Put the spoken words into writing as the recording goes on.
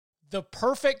The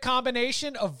perfect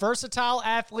combination of versatile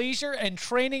athleisure and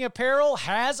training apparel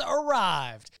has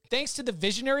arrived. Thanks to the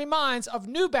visionary minds of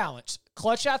New Balance,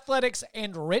 Clutch Athletics,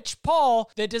 and Rich Paul,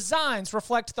 the designs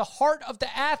reflect the heart of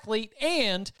the athlete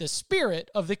and the spirit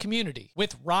of the community.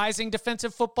 With rising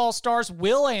defensive football stars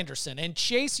Will Anderson and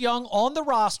Chase Young on the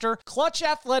roster, Clutch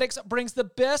Athletics brings the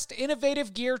best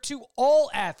innovative gear to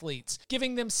all athletes,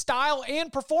 giving them style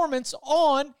and performance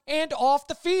on and off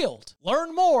the field.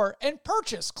 Learn more and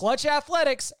purchase Clutch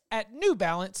Athletics at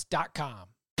newbalance.com.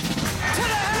 To the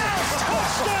house!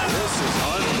 Touchdown! This is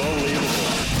unbelievable.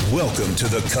 Welcome to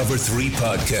the Cover 3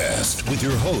 podcast with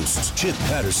your hosts, Chip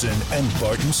Patterson and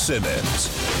Barton Simmons.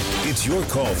 It's your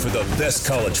call for the best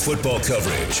college football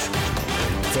coverage.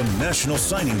 From National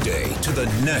Signing Day to the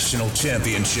National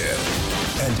Championship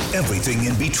and everything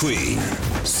in between,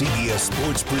 CBS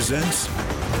Sports presents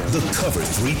the Cover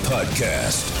 3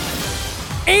 podcast.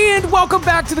 And welcome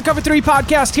back to the Cover 3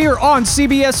 podcast here on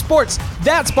CBS Sports.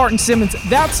 That's Barton Simmons.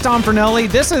 That's Tom Fernelli.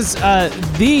 This is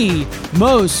the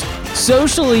most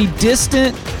socially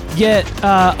distant yet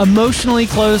emotionally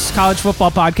close college football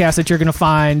podcast that you're going to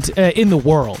find in the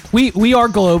world. We are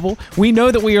global. We know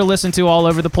that we are listened to all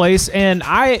over the place, and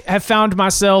I have found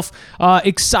myself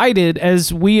excited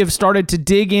as we have started to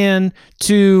dig in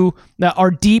to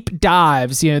our deep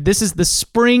dives. You know, this is the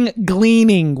spring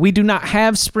gleaning. We do not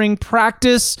have spring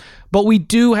practice, but we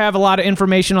do have a lot of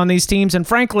information on these teams, and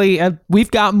frankly, we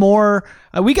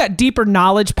got deeper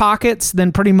knowledge pockets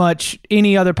than pretty much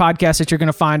any other podcast that you're going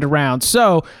to find around.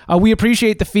 So we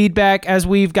appreciate the feedback as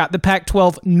we've got the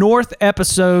Pac-12 North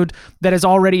episode that is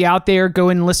already out there. Go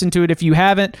and listen to it if you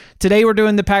haven't. Today we're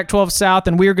doing the Pac-12 South,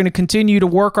 and we are going to continue to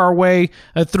work our way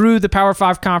through the Power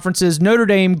 5 conferences. Notre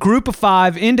Dame, Group of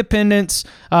 5, Independence,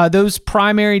 those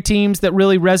primary teams that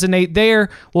really resonate there.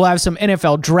 We'll have some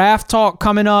NFL draft talk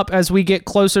coming up as we get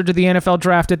closer to the NFL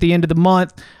draft at the end of the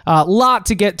month. A lot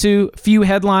to get to, few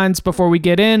headlines before we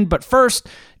get in. But first,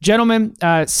 gentlemen,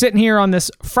 sitting here on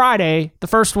this Friday, the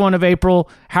first one of April,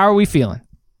 how are we feeling?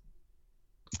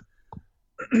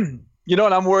 You know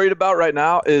what I'm worried about right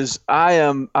now is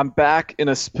I'm back in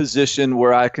a position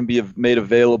where I can be made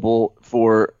available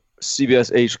for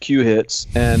CBS HQ hits,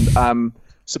 and I'm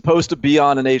supposed to be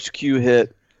on an HQ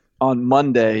hit on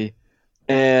Monday.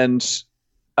 And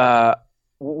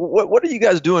what are you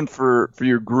guys doing for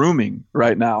your grooming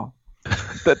right now?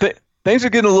 Things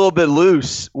are getting a little bit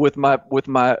loose with my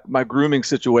grooming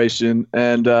situation,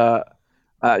 and I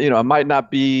might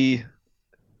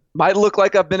look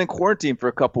like I've been in quarantine for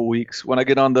a couple weeks when I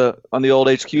get on the old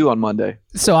HQ on Monday.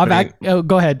 So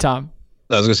go ahead, Tom.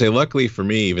 I was gonna say, luckily for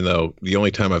me, even though the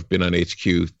only time I've been on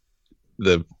HQ,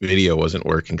 the video wasn't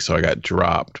working, so I got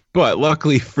dropped. But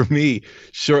luckily for me,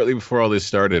 shortly before all this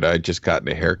started, I just gotten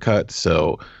a haircut,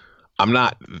 so I'm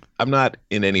not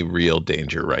in any real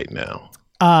danger right now.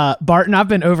 Barton, I've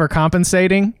been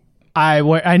overcompensating. I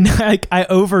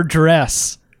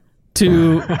overdress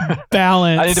to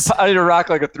balance. I need to rock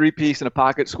like a 3-piece and a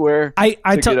pocket square. I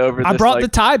brought the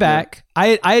tie back.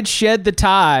 Yeah. I had shed the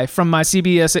tie from my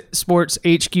CBS Sports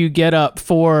HQ getup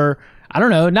for, I don't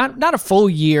know, not a full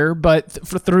year, but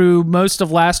through most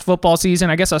of last football season.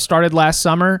 I guess I started last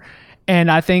summer, and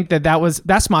I think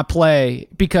that's my play,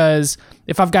 because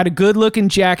if I've got a good looking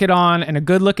jacket on and a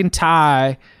good looking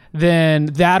tie, then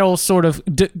that'll sort of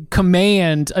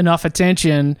command enough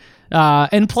attention.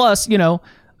 And plus,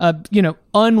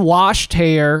 unwashed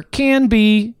hair can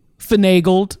be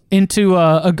finagled into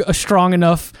a strong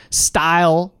enough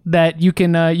style that you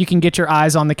can get your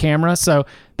eyes on the camera. So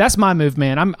that's my move,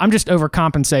 man. I'm just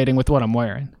overcompensating with what I'm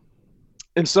wearing.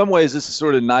 In some ways, this is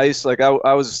sort of nice. Like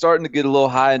I was starting to get a little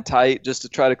high and tight just to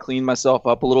try to clean myself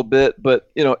up a little bit.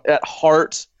 But at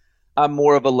heart, I'm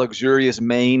more of a luxurious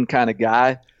mane kind of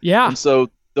guy. Yeah. And so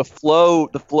the flow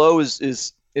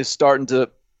is starting to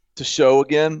show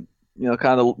again.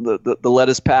 Kind of the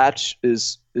lettuce patch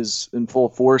is in full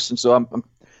force, and so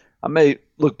I may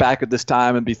look back at this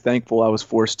time and be thankful I was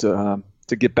forced to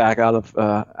get back out of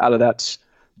that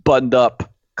buttoned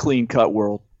up, clean cut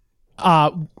world.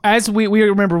 As we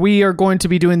remember, we are going to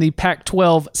be doing the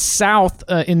Pac-12 South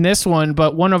in this one,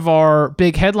 but one of our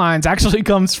big headlines actually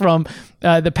comes from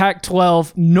the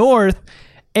Pac-12 North.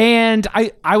 And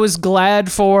I was glad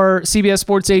for CBS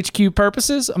Sports HQ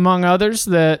purposes, among others,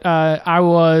 that I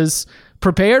was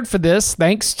prepared for this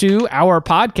thanks to our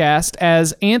podcast,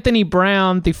 as Anthony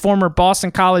Brown, the former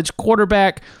Boston College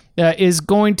quarterback, is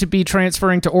going to be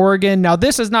transferring to Oregon. Now,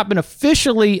 this has not been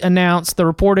officially announced. The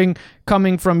reporting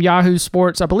coming from Yahoo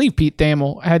Sports, I believe Pete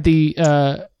Thamel had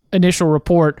the initial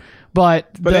report,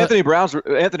 But Anthony Brown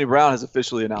has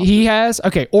officially announced. He has?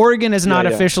 Okay. Oregon has not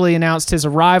officially announced his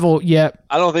arrival yet.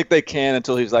 I don't think they can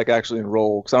until he's like actually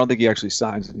enrolled, because I don't think he actually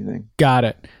signs anything. Got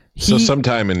it. So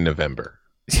sometime in November.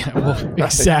 Yeah, well,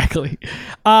 exactly.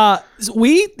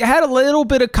 We had a little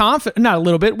bit of confidence, not a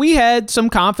little bit. We had some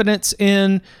confidence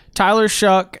in Tyler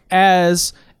Shuck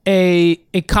as a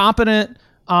competent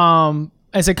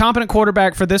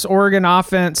quarterback for this Oregon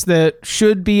offense that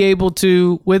should be able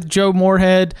to, with Joe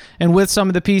Moorhead and with some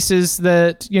of the pieces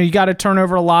that, you got to turn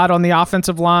over a lot on the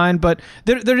offensive line, but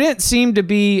there didn't seem to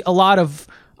be a lot of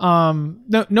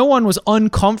no one was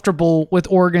uncomfortable with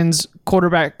Oregon's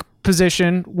quarterback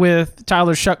position with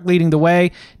Tyler Shuck leading the way.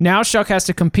 Now Shuck has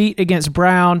to compete against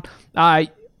Brown.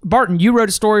 Barton, you wrote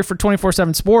a story for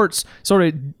 24/7 Sports, sort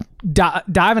of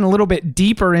diving a little bit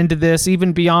deeper into this,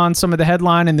 even beyond some of the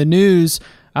headline and the news.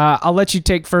 I'll let you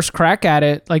take first crack at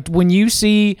it. Like, when you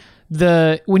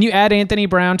add Anthony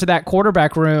Brown to that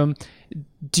quarterback room,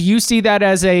 do you see that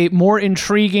as a more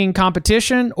intriguing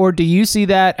competition, or do you see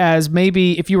that as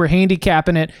maybe, if you were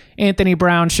handicapping it, Anthony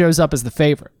Brown shows up as the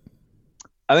favorite?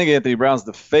 I think Anthony Brown's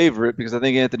the favorite because I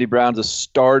think Anthony Brown's a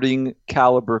starting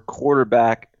caliber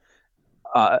quarterback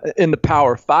in the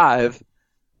Power 5,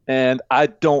 and I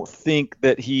don't think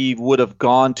that he would have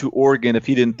gone to Oregon if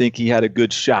he didn't think he had a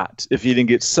good shot, if he didn't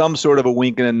get some sort of a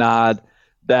wink and a nod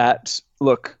that,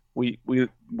 look, we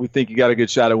think you got a good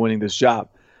shot at winning this job.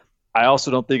 I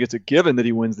also don't think it's a given that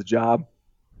he wins the job.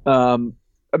 You've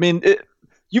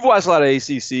watched a lot of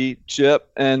ACC, Chip,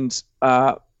 and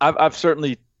I've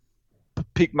certainly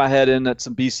peeked my head in at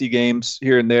some BC games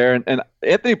here and there, and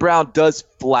Anthony Brown does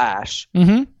flash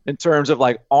in terms of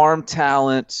like arm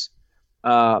talent,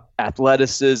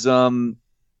 athleticism.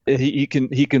 He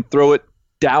can throw it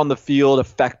down the field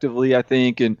effectively, I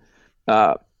think,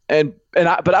 but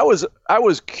I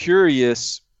was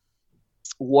curious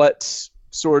what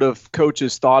sort of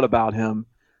coaches thought about him,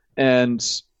 and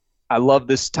I love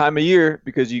this time of year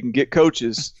because you can get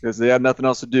coaches because they have nothing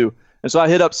else to do. And so I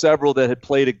hit up several that had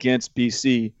played against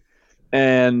BC,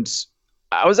 and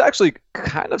I was actually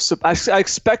kind of – I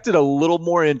expected a little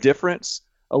more indifference,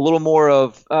 a little more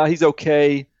of he's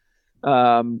okay.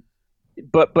 But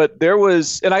there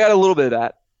was – and I got a little bit of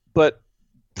that, but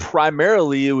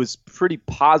primarily it was pretty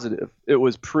positive. It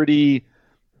was pretty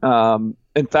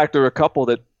in fact, there were a couple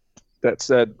that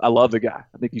said, I love the guy.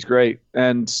 I think he's great.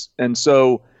 And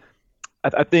so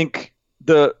I think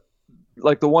the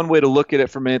one way to look at it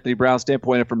from Anthony Brown's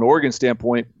standpoint and from the Oregon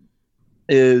standpoint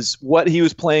is what he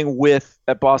was playing with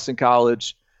at Boston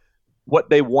College, what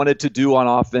they wanted to do on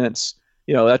offense.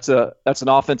 That's an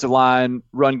offensive line,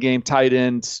 run game, tight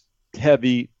ends,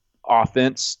 heavy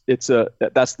offense. That's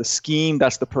the scheme.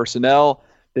 That's the personnel.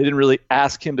 They didn't really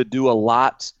ask him to do a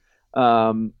lot.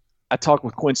 I talked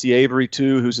with Quincy Avery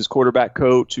too, who's his quarterback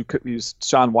coach, who's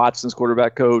Sean Watson's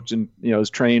quarterback coach, and has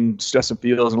trained Justin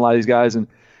Fields and a lot of these guys, and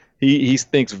he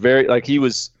thinks very like he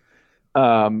was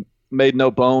made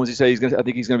no bones. He said I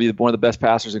think he's going to be one of the best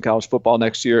passers in college football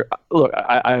next year. Look,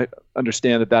 I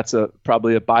understand that that's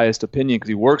probably a biased opinion because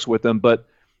he works with them, but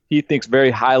he thinks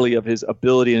very highly of his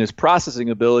ability and his processing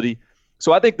ability.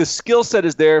 So I think the skill set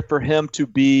is there for him to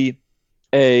be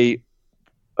a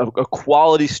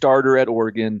quality starter at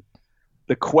Oregon.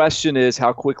 The question is,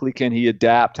 how quickly can he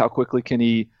adapt? How quickly can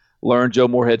he learn Joe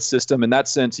Moorhead's system? In that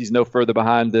sense, he's no further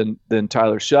behind than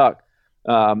Tyler Shuck.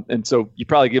 And so you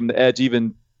probably give him the edge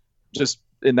even just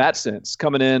in that sense.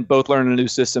 Coming in, both learning a new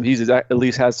system, he's at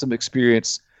least has some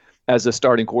experience as a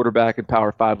starting quarterback at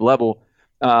Power 5 level.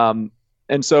 And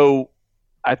so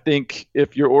I think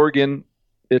if you're Oregon,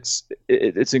 it's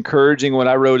encouraging. What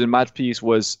I wrote in my piece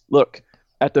was, look,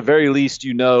 at the very least,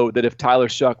 that if Tyler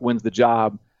Shuck wins the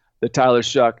job, that Tyler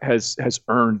Shuck has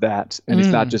earned that, and it's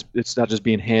not just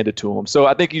being handed to him. So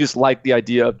I think you just like the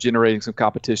idea of generating some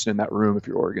competition in that room if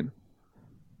you're Oregon.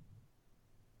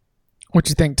 What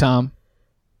you think, Tom?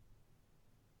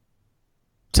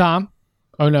 Tom?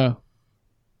 Oh no!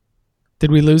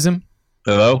 Did we lose him?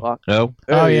 Hello? No?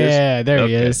 Oh yeah, there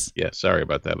he is. Yeah, sorry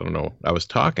about that. I don't know. I was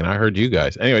talking. I heard you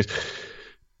guys. Anyways,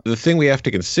 the thing we have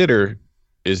to consider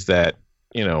is that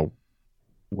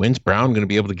when's Brown going to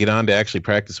be able to get on to actually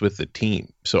practice with the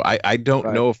team? So I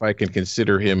don't know if I can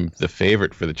consider him the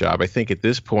favorite for the job. I think at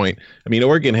this point,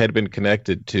 Oregon had been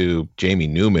connected to Jamie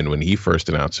Newman when he first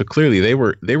announced. So clearly they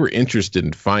were interested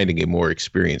in finding a more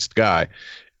experienced guy.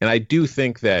 And I do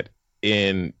think that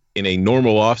in a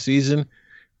normal offseason,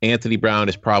 Anthony Brown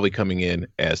is probably coming in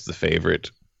as the favorite.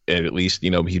 And at least,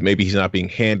 maybe he's not being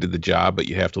handed the job, but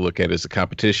you have to look at it as a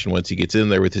competition once he gets in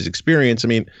there with his experience.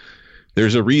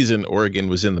 there's a reason Oregon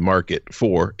was in the market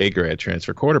for a grad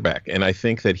transfer quarterback. And I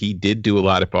think that he did do a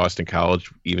lot at Boston College,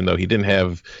 even though he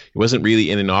wasn't really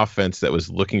in an offense that was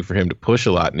looking for him to push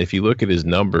a lot. And if you look at his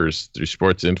numbers through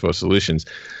Sports Info Solutions,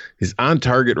 his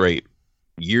on-target rate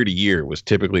year to year was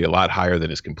typically a lot higher than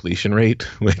his completion rate,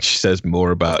 which says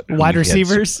more about wide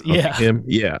receivers.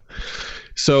 Yeah.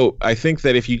 So I think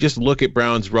that if you just look at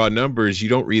Brown's raw numbers, you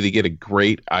don't really get a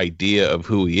great idea of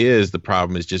who he is. The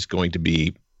problem is just going to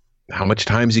be, how much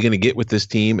time is he going to get with this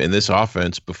team and this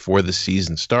offense before the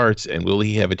season starts? And will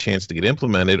he have a chance to get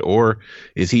implemented, or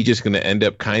is he just going to end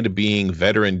up kind of being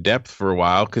veteran depth for a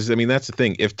while? Because, I mean, that's the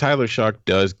thing. If Tyler Shuck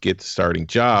does get the starting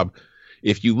job,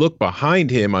 if you look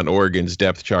behind him on Oregon's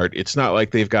depth chart, it's not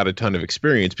like they've got a ton of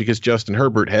experience, because Justin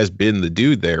Herbert has been the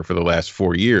dude there for the last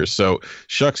 4 years. So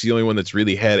Shuck's the only one that's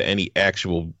really had any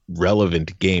actual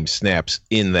relevant game snaps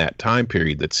in that time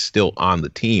period that's still on the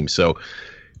team. So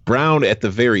Brown, at the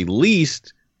very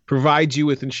least, provides you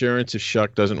with insurance if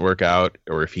Shuck doesn't work out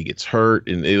or if he gets hurt,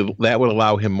 and that would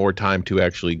allow him more time to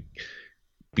actually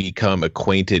become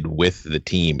acquainted with the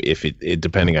team, if it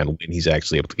depending on when he's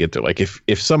actually able to get there. Like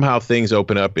if somehow things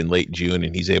open up in late June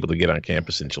and he's able to get on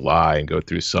campus in July and go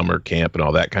through summer camp and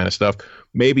all that kind of stuff,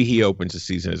 maybe he opens the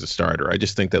season as a starter. I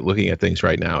just think that looking at things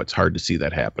right now, it's hard to see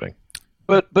that happening.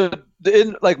 But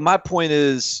my point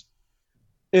is,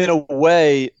 in a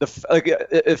way,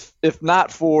 if not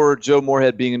for Joe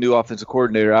Moorhead being a new offensive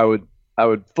coordinator, I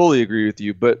would fully agree with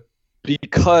you. But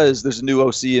because there's a new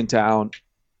OC in town,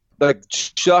 like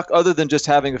Chuck, other than just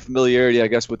having a familiarity, I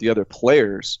guess, with the other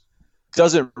players,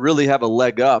 doesn't really have a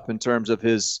leg up in terms of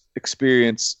his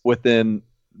experience within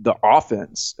the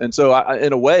offense. And so,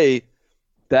 in a way,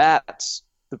 that's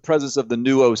the presence of the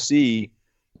new OC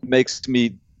makes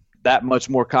me that much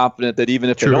more confident that even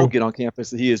if they don't get on campus,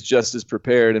 that he is just as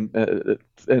prepared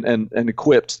and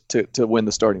equipped to win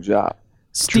the starting job.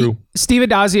 Steve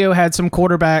Addazio had some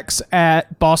quarterbacks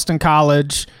at Boston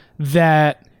College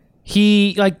that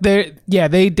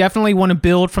they definitely want to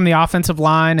build from the offensive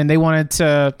line, and they wanted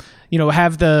to,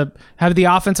 have the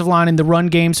offensive line and the run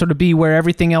game sort of be where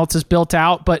everything else is built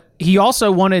out. But he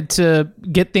also wanted to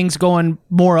get things going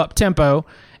more up tempo.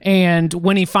 And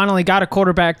when he finally got a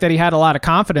quarterback that he had a lot of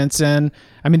confidence in,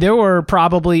 I mean, there were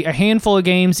probably a handful of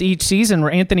games each season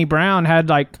where Anthony Brown had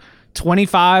like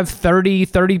 25,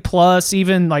 30 plus,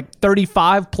 even like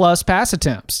 35 plus pass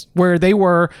attempts, where they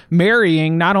were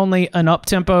marrying not only an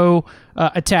up-tempo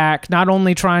attack, not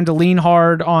only trying to lean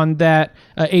hard on that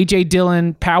A.J.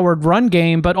 Dillon powered run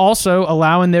game, but also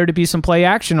allowing there to be some play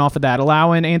action off of that,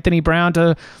 allowing Anthony Brown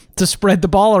to spread the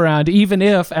ball around, even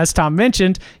if, as Tom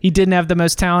mentioned, he didn't have the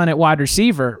most talent at wide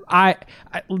receiver.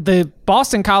 The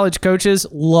Boston College coaches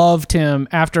loved him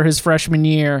after his freshman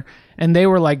year, and they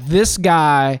were like, this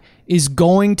guy is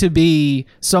going to be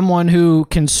someone who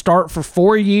can start for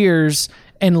 4 years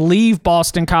and leave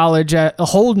Boston College at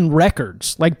holding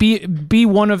records, like be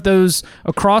one of those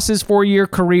across his 4-year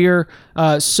career,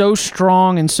 so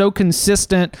strong and so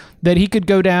consistent that he could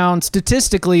go down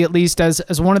statistically, at least,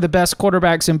 as one of the best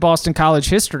quarterbacks in Boston College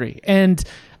history. And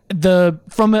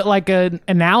from an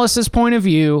analysis point of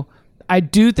view, I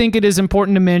do think it is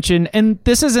important to mention, and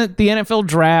this isn't the NFL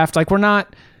draft. Like we're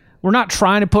not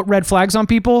trying to put red flags on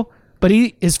people, but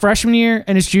his freshman year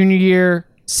and his junior year,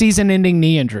 season-ending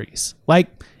knee injuries. Like,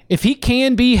 if he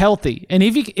can be healthy, and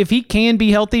if he can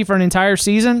be healthy for an entire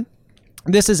season,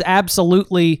 this is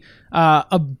absolutely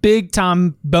a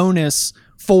big-time bonus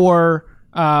for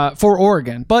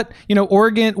Oregon. But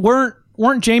Oregon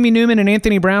weren't Jamie Newman and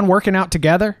Anthony Brown working out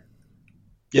together?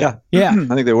 Yeah. I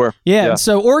think they were. Yeah.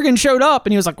 So Oregon showed up,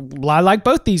 and he was like, well, I like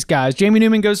both these guys. Jamie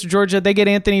Newman goes to Georgia. They get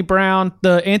Anthony Brown.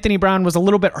 The Anthony Brown was a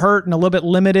little bit hurt and a little bit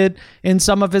limited in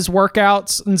some of his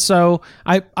workouts. And so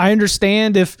I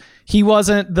understand if he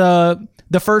wasn't the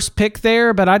first pick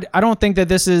there, but I don't think that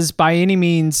this is by any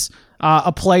means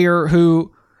a player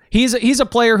who he's a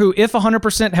player who, if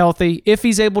 100% healthy, if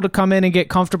he's able to come in and get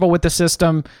comfortable with the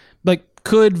system, like,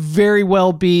 could very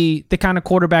well be the kind of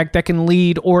quarterback that can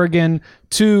lead Oregon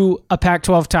to a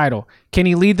Pac-12 title. Can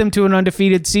he lead them to an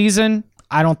undefeated season?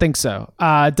 I don't think so.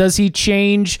 Does he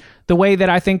change the way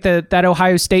that I think that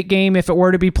Ohio State game, if it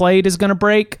were to be played, is going to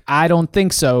break? I don't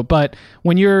think so. But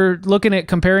when you're looking at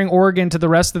comparing Oregon to the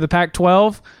rest of the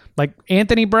Pac-12, like,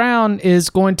 Anthony Brown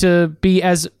is going to be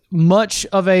as much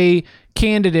of a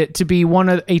candidate to be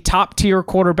a top-tier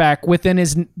quarterback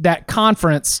within that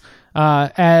conference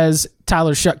as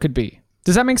Tyler Shuck could be.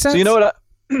 Does that make sense? So you know what?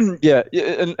 Yeah.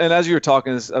 And as you were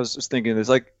talking, I was just thinking, it's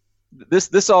like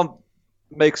this all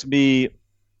makes me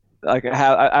like I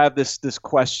have this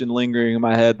question lingering in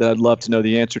my head that I'd love to know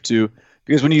the answer to,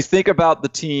 because when you think about the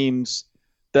teams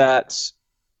that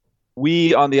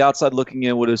we on the outside looking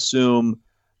in would assume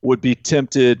would be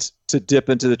tempted to dip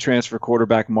into the transfer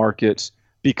quarterback market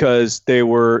because they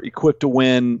were equipped to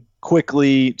win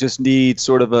quickly, just need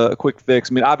sort of a quick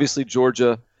fix. I mean, obviously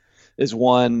Georgia is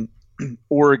one,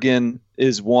 Oregon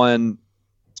is one.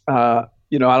 I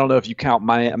don't know if you count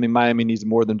Miami. I mean, Miami needs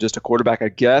more than just a quarterback, I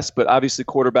guess, but obviously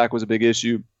quarterback was a big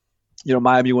issue.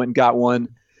 Miami went and got one.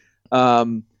 I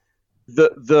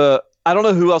don't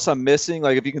know who else I'm missing.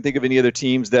 Like, if you can think of any other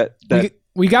teams that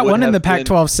we got one in the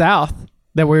Pac-12 South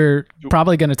that we're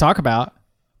probably going to talk about.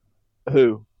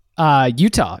 Who?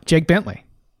 Utah, Jake Bentley.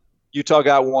 Utah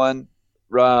got one.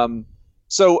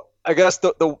 So I guess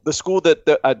the school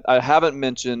that I haven't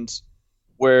mentioned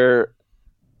where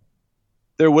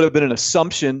there would have been an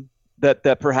assumption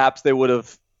that perhaps they would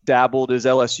have dabbled is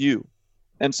LSU.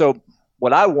 And so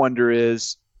what I wonder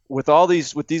is with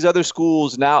these other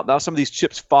schools now some of these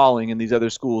chips falling in these other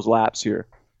schools' laps here,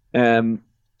 and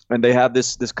they have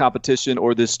this competition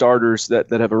or these starters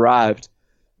that have arrived.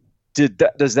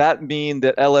 Does that mean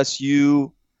that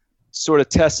LSU sort of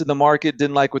tested the market,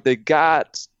 didn't like what they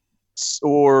got,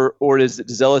 or does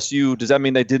that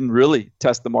mean they didn't really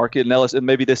test the market? And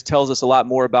maybe this tells us a lot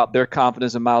more about their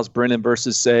confidence in Miles Brennan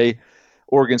versus, say,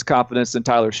 Oregon's confidence in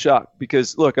Tyler Shuck.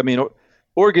 Because look, I mean,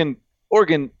 Oregon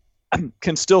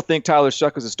can still think Tyler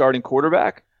Shuck is a starting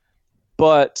quarterback,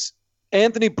 but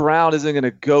Anthony Brown isn't going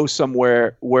to go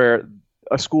somewhere where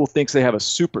a school thinks they have a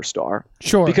superstar.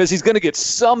 Sure. Because he's going to get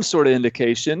some sort of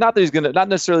indication. Not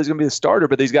necessarily he's going to be the starter,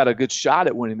 but he's got a good shot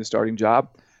at winning the starting job.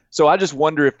 So I just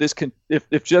wonder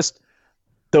if just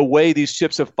the way these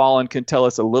chips have fallen can tell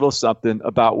us a little something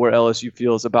about where LSU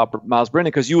feels about Miles Brennan,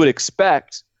 because you would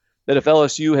expect that if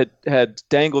LSU had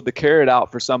dangled the carrot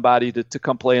out for somebody to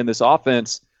come play in this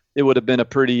offense, it would have been a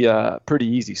pretty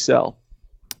easy sell.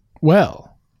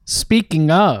 Well, speaking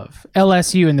of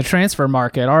LSU in the transfer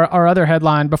market, our other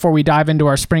headline before we dive into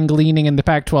our spring gleaning in the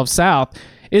Pac-12 South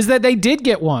is that they did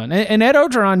get one. And Ed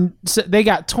Orgeron, they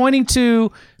got 22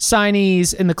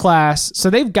 signees in the class, so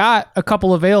they've got a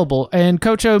couple available. And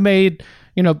Coach O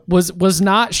was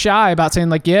not shy about saying,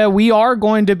 like, yeah, we are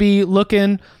going to be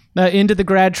looking into the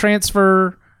grad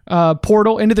transfer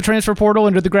portal, into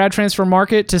the grad transfer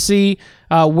market to see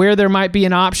where there might be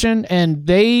an option. And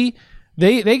they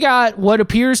got what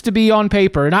appears to be on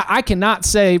paper. And I cannot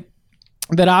say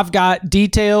that I've got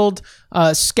detailed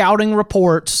scouting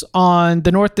reports on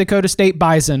the North Dakota State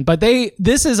Bison, but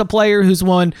this is a player who's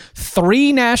won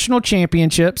 3 national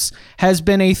championships, has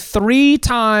been a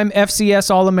 3-time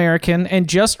FCS All-American, and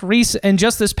just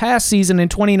this past season in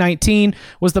 2019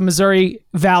 was the Missouri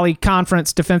Valley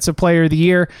Conference Defensive Player of the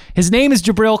Year. His name is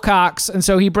Jabril Cox, and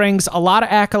so he brings a lot of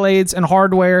accolades and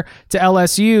hardware to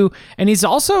LSU, and he's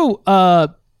also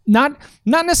not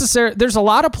necessarily. There's a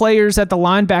lot of players at the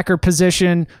linebacker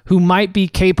position who might be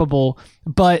capable,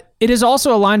 but it is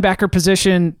also a linebacker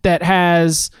position that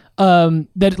has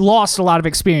that lost a lot of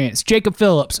experience. Jacob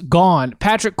Phillips, gone.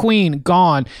 Patrick Queen,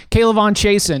 gone. Caleb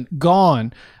Chasen,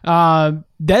 gone.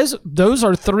 Those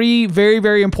are 3 very,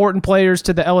 very important players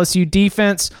to the LSU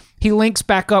defense. He links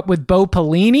back up with Bo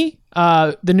Pelini,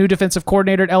 the new defensive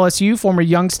coordinator at LSU, former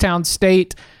Youngstown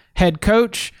State head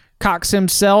coach. Cox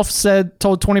himself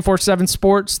told 24/7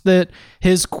 Sports that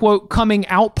his, quote, coming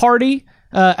out party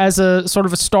as a sort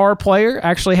of a star player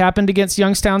actually happened against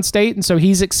Youngstown State, and so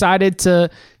he's excited to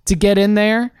get in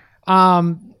there.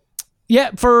 For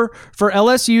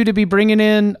LSU to be bringing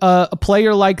in a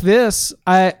player like this,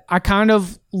 I kind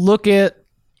of look at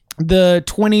the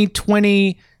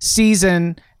 2020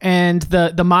 season and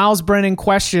the Miles Brennan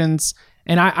questions,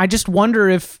 and I just wonder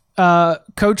if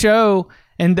Coach O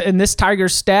and this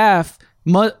Tigers staff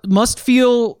must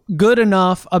feel good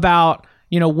enough about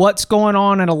what's going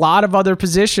on in a lot of other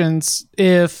positions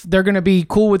if they're going to be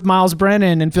cool with Miles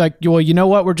Brennan and feel like, well, you know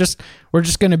what, we're just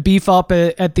going to beef up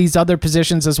at these other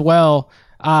positions as well.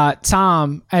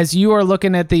 Tom, as you are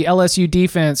looking at the LSU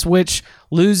defense, which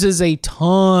loses a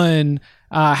ton,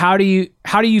 how do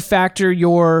you factor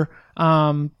your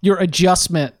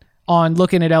adjustment on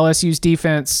looking at LSU's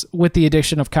defense with the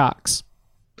addition of Cox?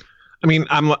 I mean,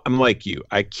 I'm like you.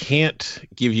 I can't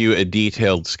give you a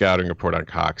detailed scouting report on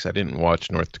Cox. I didn't watch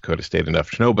North Dakota State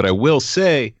enough to know, but I will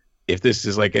say, if this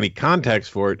is like any context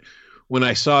for it, when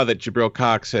I saw that Jabril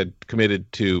Cox had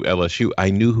committed to LSU, I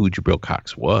knew who Jabril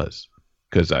Cox was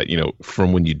because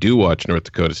from when you do watch North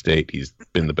Dakota State, he's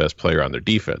been the best player on their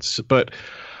defense. But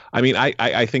I mean,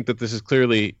 I think that this is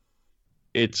clearly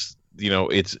it's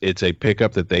a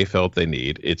pickup that they felt they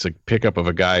need. It's a pickup of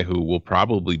a guy who will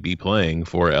probably be playing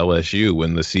for LSU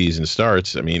when the season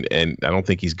starts. I mean, and I don't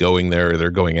think he's going there or they're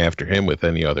going after him with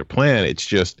any other plan. It's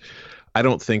just I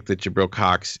don't think that Jabril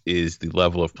Cox is the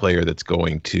level of player that's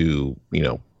going to,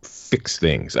 fix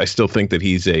things. I still think that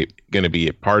he's going to be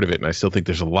a part of it, and I still think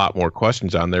there's a lot more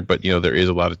questions on there. But there is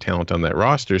a lot of talent on that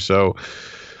roster, so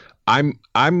I'm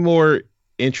more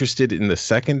interested in the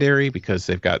secondary because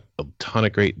they've got a ton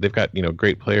of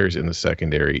great players in the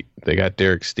secondary. They got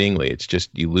Derek Stingley. It's just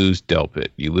you lose Delpit,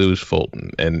 you lose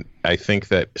Fulton, and I think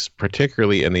that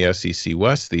particularly in the SEC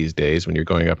West these days, when you're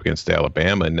going up against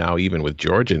Alabama, and now even with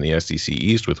Georgia in the SEC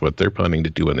East with what they're planning to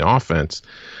do in the offense,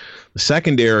 the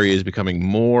secondary is becoming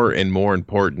more and more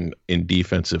important in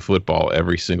defensive football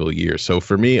every single year. So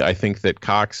for me, I think that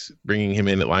Cox, bringing him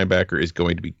in at linebacker, is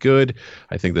going to be good.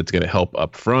 I think that's going to help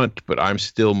up front, but I'm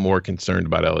still more concerned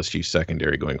about LSU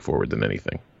secondary going forward than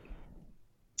anything.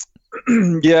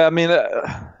 Yeah,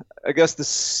 I guess the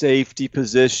safety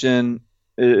position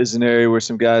is an area where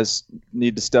some guys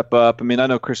need to step up. I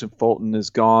know Christian Fulton is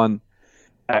gone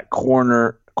at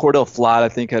corner. Cordell Flott, I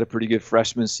think, had a pretty good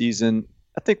freshman season.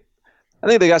 I think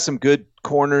they got some good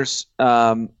corners,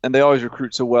 and they always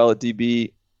recruit so well at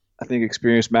DB. I think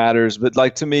experience matters, but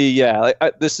to me,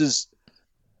 this is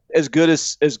as good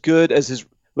as his.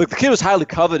 Look, the kid was highly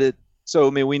coveted, so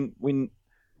we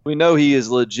know he is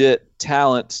legit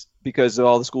talent because of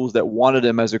all the schools that wanted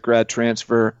him as a grad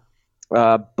transfer.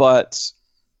 But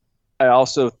I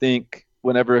also think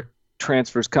whenever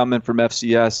transfers come in from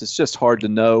FCS, it's just hard to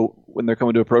know when they're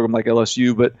coming to a program like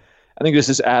LSU. But I think this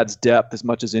just adds depth as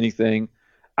much as anything.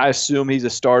 I assume he's a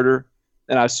starter,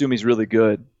 and I assume he's really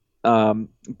good.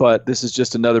 But this is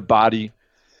just another body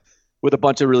with a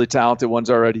bunch of really talented ones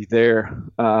already there.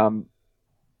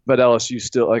 But LSU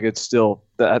still, it's still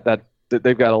that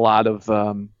they've got a lot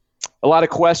of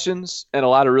questions and a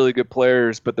lot of really good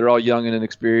players, but they're all young and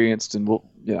inexperienced, and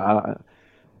I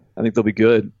think they'll be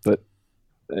good, but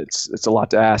it's a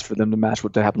lot to ask for them to match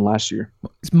what happened last year.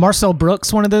 Is Marcel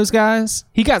Brooks one of those guys?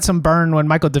 He got some burn when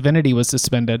Michael Divinity was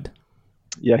suspended.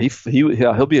 Yeah,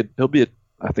 he'll be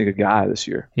I think a guy this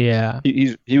year. Yeah,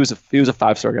 he was a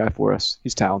 5-star guy for us.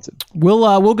 He's talented.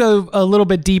 We'll go a little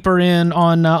bit deeper in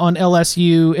on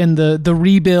LSU and the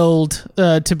rebuild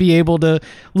to be able to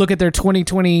look at their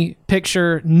 2020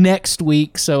 picture next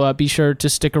week. So be sure to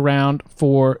stick around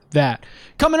for that.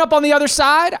 Coming up on the other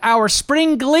side, our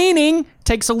spring gleaning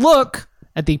takes a look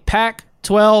at the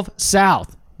Pac-12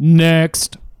 South.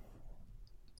 Next.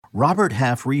 Robert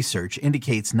Half research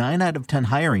indicates 9 out of 10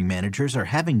 hiring managers are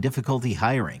having difficulty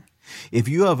hiring. If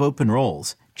you have open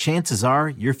roles, chances are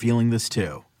you're feeling this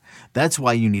too. That's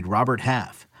why you need Robert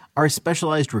Half. Our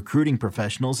specialized recruiting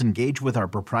professionals engage with our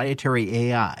proprietary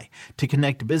AI to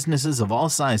connect businesses of all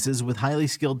sizes with highly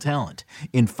skilled talent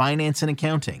in finance and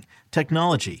accounting,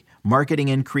 technology, marketing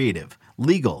and creative,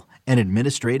 legal, and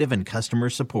administrative and customer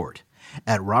support.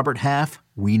 At Robert Half,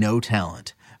 we know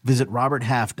talent. Visit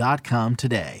roberthalf.com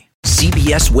today.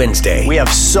 CBS Wednesday. We have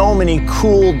so many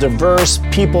cool, diverse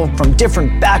people from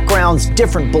different backgrounds,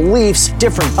 different beliefs,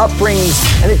 different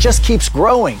upbringings, and it just keeps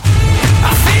growing.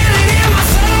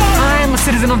 I'm a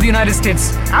citizen of the United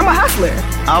States. I'm a hustler.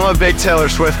 I'm a big Taylor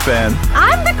Swift fan.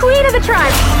 I'm the queen of the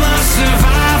tribe.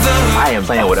 I am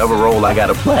playing whatever role I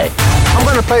gotta play. I'm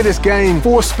gonna play this game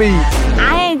full speed.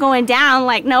 I ain't going down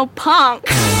like no punk.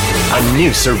 A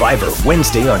new Survivor,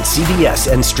 Wednesday on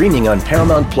CBS and streaming on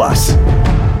Paramount+.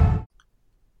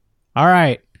 All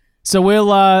right. So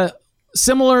we'll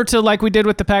similar to like we did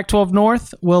with the Pac-12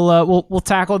 North, we'll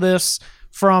tackle this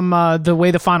from the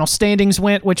way the final standings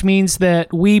went, which means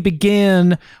that we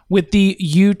begin with the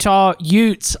Utah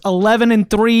Utes,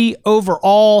 11-3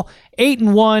 overall,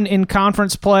 8-1 in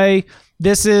conference play.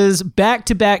 This is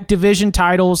back-to-back division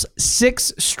titles,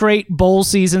 6 straight bowl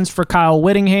seasons for Kyle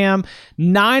Whittingham,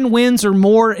 9 wins or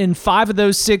more in 5 of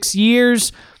those 6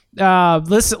 years.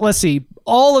 Let's see.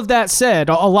 All of that said,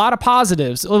 a lot of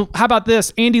positives. How about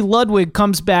this? Andy Ludwig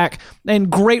comes back and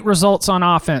great results on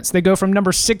offense. They go from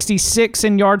number 66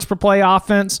 in yards per play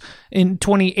offense in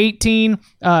 2018,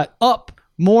 up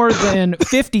more than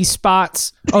 50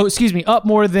 spots. Up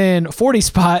more than 40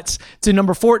 spots to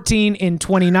number 14 in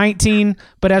 2019.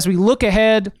 But as we look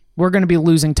ahead, we're going to be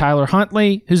losing Tyler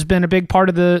Huntley, who's been a big part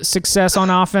of the success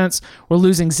on offense. We're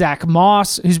losing Zach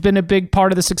Moss, who's been a big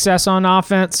part of the success on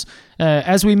offense.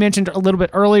 As we mentioned a little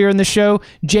bit earlier in the show,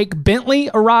 Jake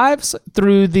Bentley arrives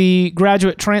through the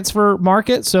graduate transfer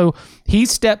market. So he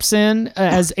steps in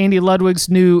as Andy Ludwig's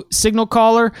new signal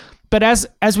caller. But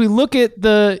as we look at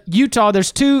the Utah,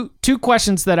 there's two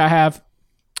questions that I have.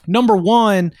 Number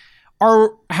one,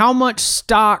 how much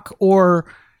stock or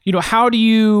how do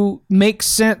you make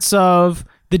sense of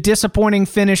the disappointing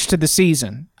finish to the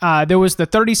season. There was the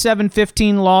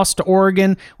 37-15 loss to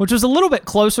Oregon, which was a little bit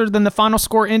closer than the final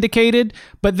score indicated,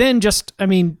 but then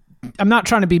I'm not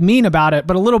trying to be mean about it,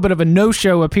 but a little bit of a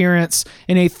no-show appearance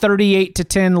in a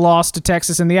 38-10 loss to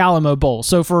Texas in the Alamo Bowl.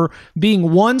 So for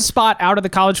being one spot out of the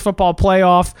college football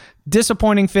playoff,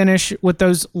 disappointing finish with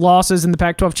those losses in the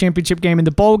Pac-12 championship game and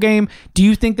the bowl game, do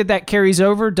you think that carries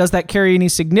over? Does that carry any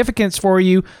significance for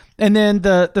you? And then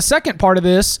the second part of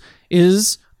this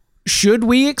is, should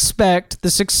we expect the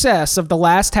success of the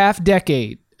last half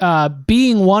decade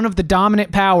being one of the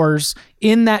dominant powers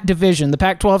in that division, the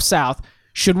Pac-12 South?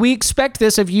 Should we expect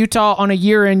this of Utah on a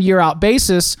year-in, year-out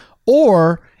basis,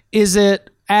 or is it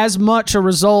as much a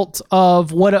result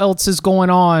of what else is going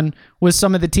on with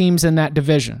some of the teams in that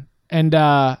division? And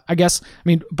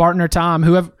Barton or Tom,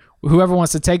 whoever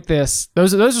wants to take this,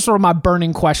 those are sort of my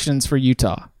burning questions for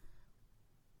Utah.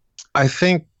 I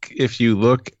think if you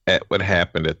look at what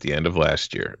happened at the end of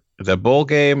last year, the bowl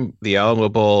game, the Alamo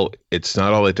Bowl, it's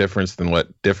not all that different than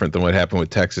what happened with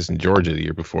Texas and Georgia the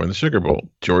year before in the Sugar Bowl.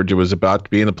 Georgia was about to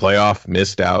be in the playoff,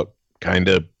 missed out, kind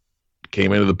of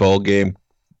came into the bowl game,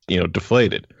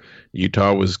 deflated.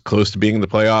 Utah was close to being in the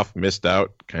playoff, missed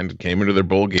out, kind of came into their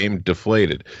bowl game,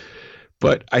 deflated.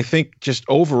 But I think just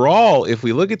overall, if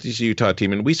we look at this Utah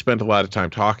team, and we spent a lot of time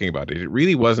talking about it, it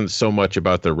really wasn't so much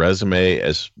about the resume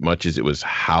as much as it was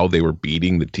how they were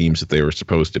beating the teams that they were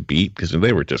supposed to beat, because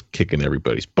they were just kicking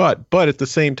everybody's butt. But at the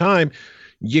same time,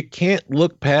 you can't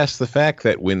look past the fact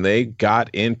that when they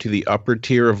got into the upper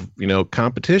tier of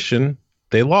competition,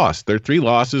 they lost. Their 3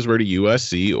 losses were to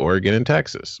USC, Oregon, and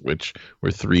Texas, which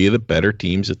were 3 of the better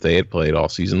teams that they had played all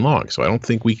season long. So I don't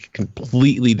think we can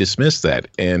completely dismiss that.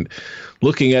 And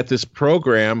looking at this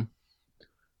program,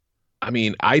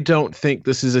 I don't think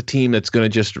this is a team that's going to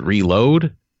just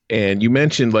reload. And you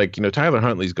mentioned, Tyler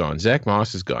Huntley's gone, Zach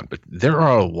Moss is gone, but there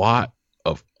are a lot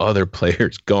of other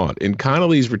players gone. In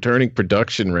Connolly's returning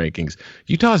production rankings,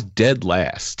 Utah's dead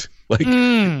last.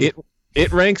 It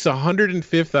ranks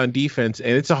 105th on defense,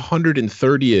 and it's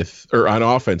 130th, or on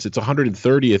offense, it's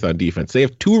 130th on defense. They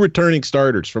have 2 returning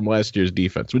starters from last year's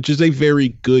defense, which is a very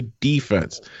good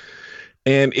defense.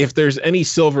 And if there's any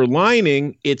silver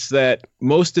lining, it's that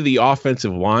most of the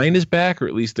offensive line is back, or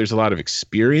at least there's a lot of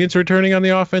experience returning on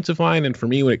the offensive line. And for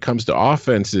me, when it comes to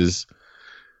offenses,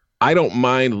 I don't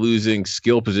mind losing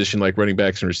skill position like running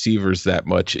backs and receivers that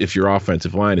much if your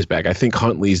offensive line is back. I think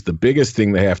Huntley's the biggest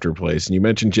thing they have to replace. And you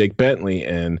mentioned Jake Bentley,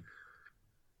 and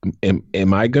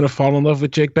am I going to fall in love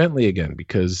with Jake Bentley again?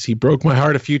 Because he broke my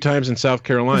heart a few times in South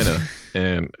Carolina,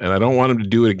 and I don't want him to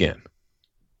do it again.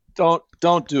 Don't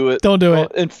do it. Don't do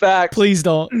it. In fact, please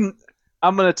don't.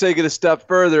 I'm going to take it a step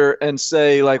further and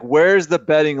say, where's the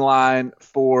betting line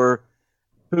for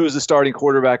who's the starting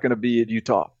quarterback going to be at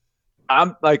Utah? I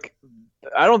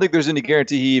don't think there's any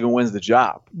guarantee he even wins the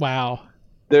job. Wow.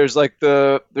 There's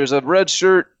there's a red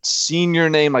shirt senior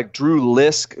named Drew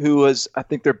Lisk, who was, I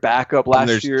think, their backup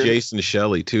last year. There's Jason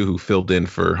Shelley too, who filled in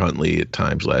for Huntley at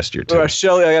times last year too. I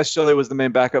guess Shelley was the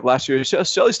main backup last year.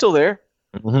 Shelley's still there.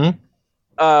 Mm-hmm.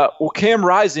 Well, Cam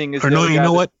Rising is. Or no, you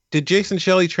know what? Did Jason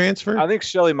Shelley transfer? I think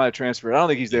Shelley might have transferred. I don't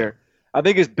think he's there. I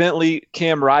think it's Bentley,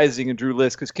 Cam Rising, and Drew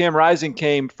Lisk, because Cam Rising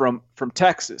came from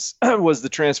Texas, was the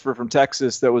transfer from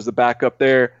Texas that was the backup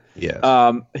there. Yes.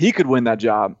 He could win that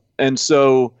job. And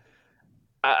so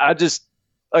I just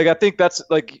I think that's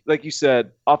like you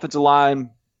said, offensive line,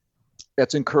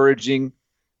 that's encouraging.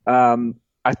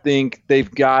 I think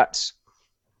they've got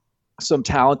some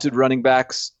talented running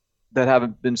backs that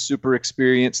haven't been super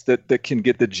experienced that can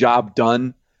get the job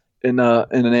done in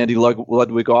an Andy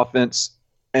Ludwig offense.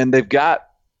 And they've got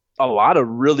a lot of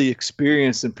really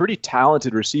experienced and pretty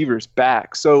talented receivers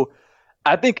back. So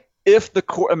I think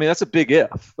that's a big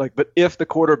if, but if the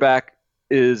quarterback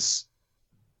is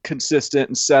consistent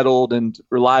and settled and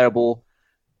reliable,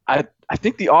 I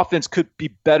think the offense could be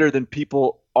better than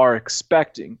people are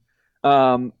expecting.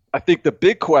 I think the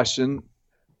big question,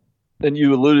 and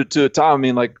you alluded to it, Tom,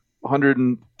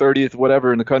 130th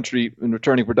whatever in the country in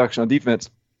returning production on defense.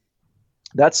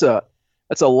 That's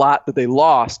a lot that they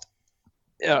lost.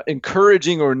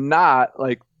 Encouraging or not,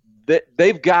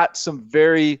 they've got some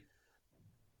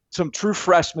true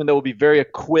freshmen that will be very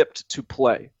equipped to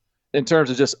play in terms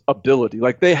of just ability.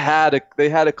 They had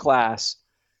a class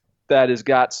that has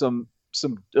got some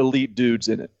elite dudes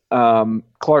in it.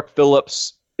 Clark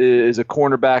Phillips is a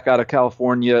cornerback out of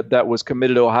California that was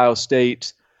committed to Ohio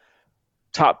State.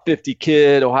 Top 50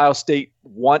 kid. Ohio State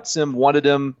wanted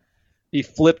him. He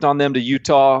flipped on them to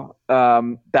Utah.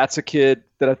 That's a kid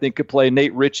that I think could play.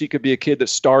 Nate Ritchie could be a kid that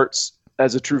starts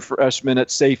as a true freshman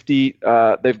at safety.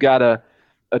 They've got a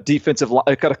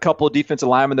I got a couple of defensive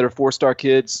linemen that are 4-star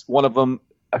kids. One of them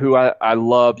who I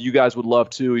love, you guys would love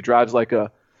too.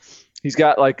 He's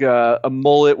got like a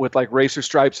mullet with like racer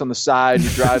stripes on the side.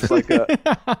 He drives like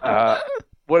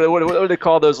what do they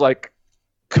call those, like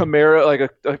Camaro,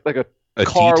 like a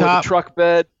car T-top? With a truck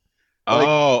bed. Like,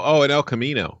 an El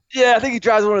Camino. Yeah, I think he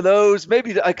drives one of those.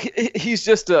 Maybe like he's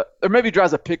just or maybe he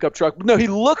drives a pickup truck. No, he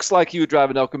looks like he would drive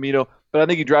an El Camino, but I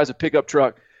think he drives a pickup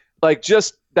truck. Like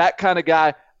just that kind of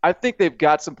guy. I think they've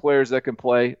got some players that can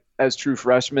play as true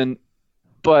freshmen,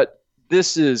 but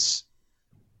this is,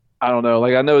 I don't know.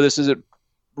 Like I know this isn't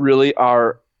really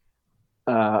our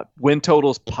win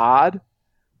totals pod,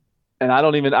 and I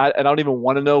don't even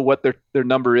want to know what their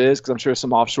number is, because I'm sure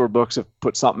some offshore books have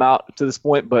put something out to this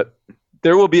point. But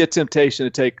there will be a temptation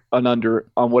to take an under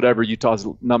on whatever Utah's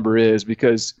number is,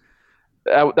 because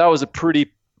that was a pretty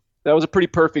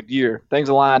perfect year. Things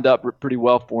lined up pretty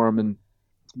well for them, and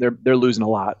they're losing a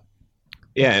lot.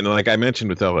 Yeah, and like I mentioned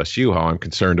with LSU, how I'm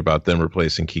concerned about them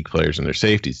replacing key players in their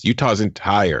safeties. Utah's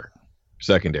entire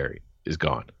secondary is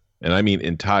gone. And I mean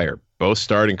entire. Both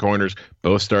starting corners,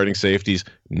 both starting safeties,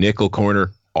 nickel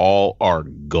corner, all are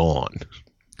gone.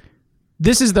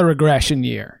 This is the regression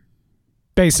year,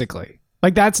 basically.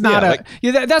 Like that's not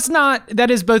that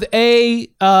is both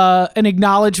an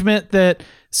acknowledgement that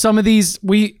some of these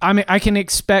I can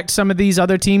expect some of these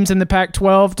other teams in the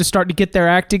Pac-12 to start to get their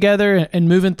act together and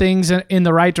moving things in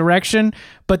the right direction,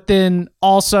 but then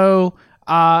also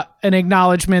an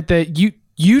acknowledgement that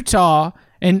Utah,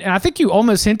 and I think you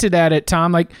almost hinted at it,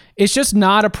 Tom, like it's just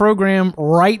not a program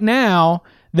right now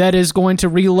that is going to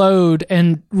reload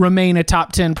and remain a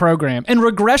top 10 program. And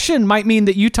regression might mean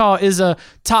that Utah is a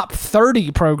top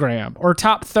 30 program or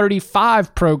top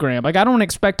 35 program. Like I don't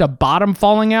expect a bottom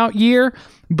falling out year,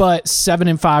 but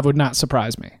 7-5 would not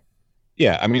surprise me.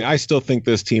 Yeah, I mean, I still think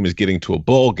this team is getting to a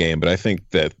bowl game, but I think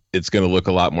that it's going to look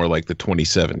a lot more like the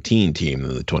 2017 team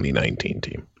than the 2019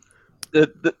 team.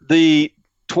 The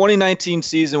 2019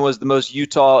 season was the most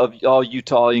Utah of all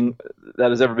Utahing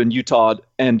that has ever been Utah'd,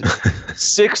 and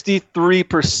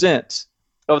 63%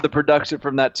 of the production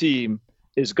from that team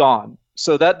is gone.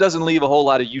 So that doesn't leave a whole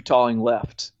lot of Utahing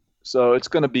left. So it's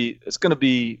going to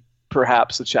be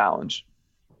perhaps a challenge.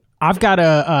 I've got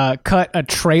to cut a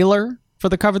trailer for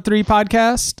the Cover 3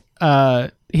 podcast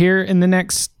here in the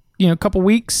next couple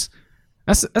weeks.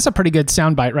 That's a pretty good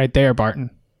soundbite right there, Barton.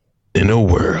 In a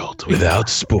world without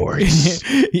sports,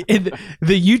 3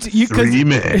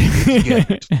 men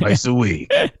get twice a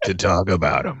week to talk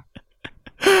about them.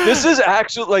 This is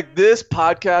actually this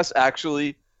podcast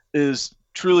actually is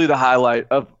truly the highlight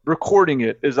of recording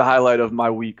it is the highlight of my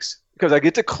weeks, because I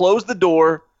get to close the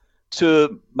door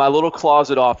to my little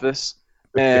closet office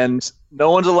and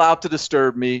no one's allowed to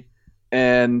disturb me.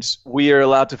 And we are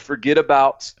allowed to forget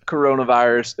about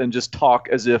coronavirus and just talk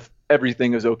as if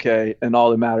everything is okay and all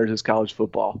that matters is college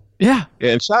football. Yeah.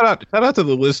 And shout out to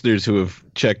the listeners who have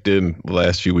checked in the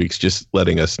last few weeks, just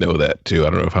letting us know that too. I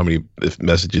don't know how many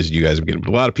messages you guys have getting, but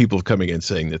a lot of people coming in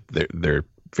saying that they're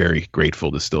very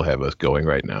grateful to still have us going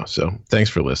right now. So thanks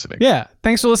for listening. Yeah.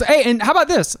 Thanks for listening. Hey, and how about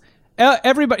this?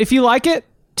 Everybody, if you like it,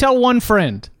 tell one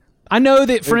friend. I know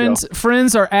that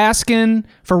friends are asking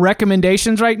for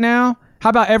recommendations right now. How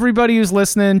about everybody who's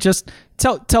listening, just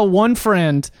tell one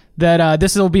friend that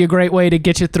this will be a great way to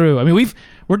get you through. I mean,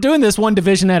 we're doing this one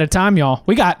division at a time, y'all.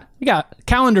 We got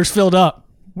calendars filled up.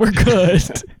 We're good.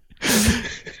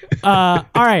 All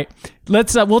right,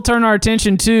 we'll turn our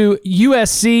attention to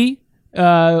USC.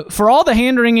 For all the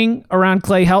hand-wringing around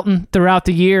Clay Helton throughout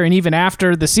the year and even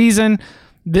after the season,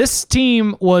 this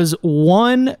team was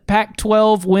one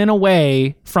Pac-12 win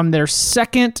away from their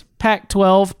second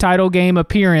Pac-12 title game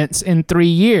appearance in 3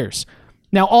 years.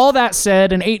 Now, all that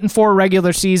said, an 8-4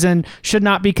 regular season should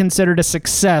not be considered a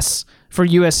success for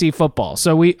USC football.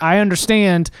 So I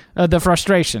understand the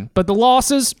frustration. But the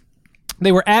losses,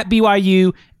 they were at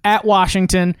BYU, at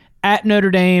Washington, at Notre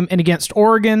Dame, and against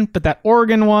Oregon. But that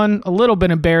Oregon one, a little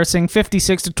bit embarrassing,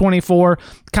 56-24,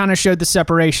 kind of showed the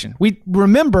separation. We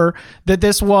remember that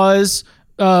this was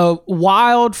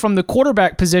wild from the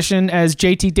quarterback position as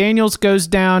JT Daniels goes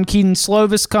down, Keaton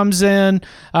Slovis comes in.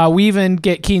 We even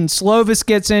get Keaton Slovis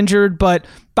gets injured, but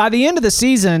by the end of the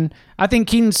season, I think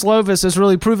Keaton Slovis has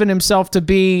really proven himself to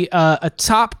be a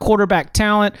top quarterback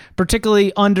talent,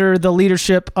 particularly under the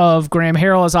leadership of Graham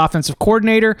Harrell as offensive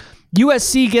coordinator.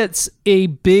 USC gets a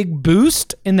big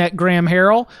boost in that Graham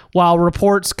Harrell, while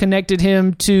reports connected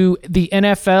him to the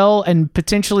NFL and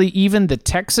potentially even the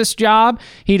Texas job.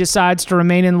 He decides to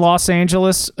remain in Los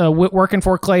Angeles working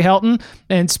for Clay Helton.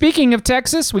 And speaking of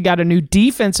Texas, we got a new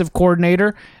defensive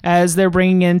coordinator as they're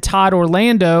bringing in Todd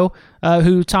Orlando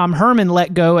who Tom Herman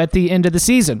let go at the end of the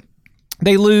season.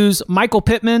 They lose Michael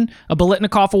Pittman, a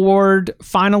Biletnikoff Award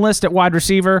finalist at wide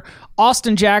receiver,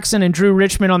 Austin Jackson and Drew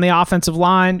Richmond on the offensive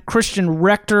line, Christian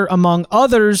Rector, among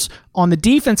others, on the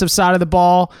defensive side of the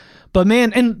ball. But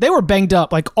man, and they were banged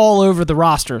up like all over the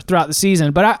roster throughout the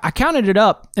season. But I counted it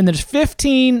up, and there's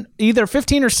either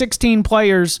 15 or 16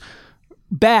 players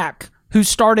back who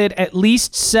started at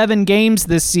least 7 games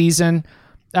this season.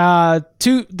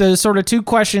 Two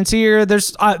questions here.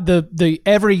 There's the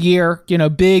every year,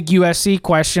 big USC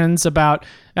questions about.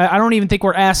 I don't even think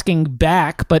we're asking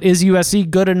back, but is USC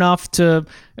good enough to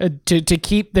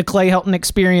keep the Clay Helton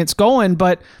experience going?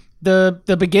 But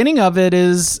the beginning of it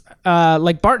is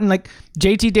like Barton, like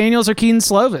JT Daniels or Keaton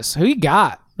Slovis. Who you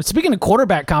got? Speaking of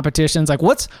quarterback competitions, like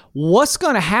what's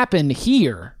going to happen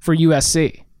here for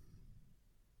USC?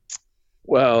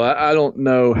 Well, I don't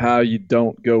know how you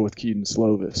don't go with Keaton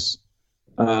Slovis.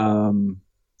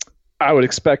 I would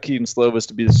expect Keaton Slovis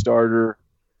to be the starter.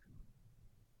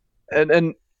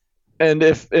 I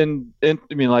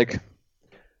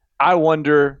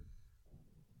wonder,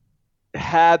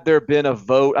 had there been a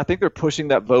vote, I think they're pushing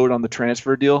that vote on the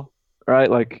transfer deal,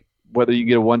 right? Like whether you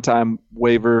get a one-time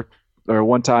waiver or a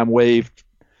one-time waived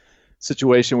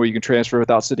situation where you can transfer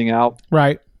without sitting out.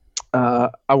 Right.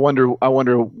 I wonder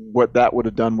what that would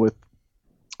have done with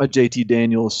a JT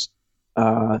Daniels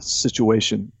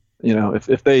situation.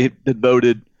 If they had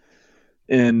voted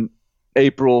in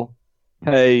April,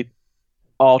 hey,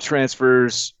 all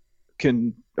transfers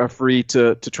are free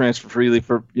to transfer freely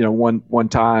for one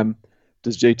time.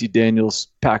 Does JT Daniels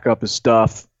pack up his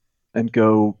stuff and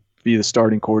go be the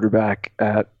starting quarterback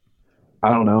at, I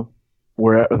don't know,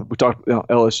 where we talked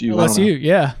LSU. LSU,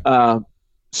 yeah.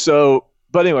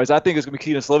 But anyways, I think it's going to be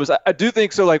Keaton Slovis. I do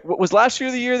think so. Like, what was last year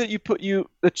the year that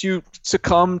you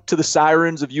succumbed to the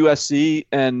sirens of USC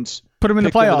and put them in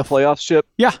the playoffs, Chip?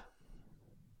 Yeah.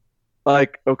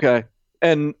 Like, okay.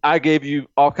 And I gave you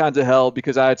all kinds of hell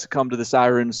because I had succumbed to the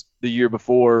sirens the year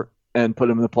before and put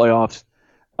them in the playoffs.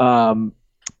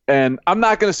 And I'm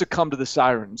not going to succumb to the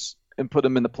sirens and put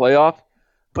them in the playoff,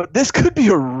 but this could be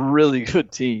a really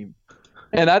good team.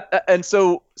 And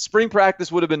so spring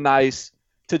practice would have been nice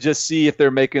to just see if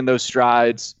they're making those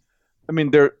strides. I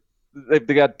mean, they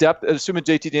got depth. Assuming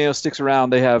JT Daniels sticks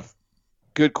around, they have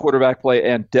good quarterback play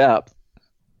and depth.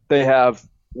 They have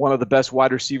one of the best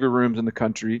wide receiver rooms in the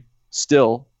country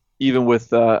still, even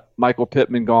with Michael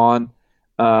Pittman gone.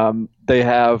 They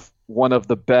have one of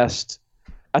the best.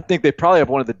 I think they probably have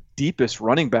one of the deepest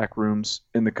running back rooms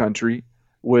in the country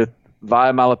with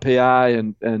Vai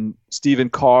Malapai and Stephen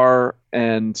Carr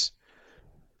and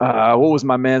what was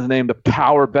my man's name? The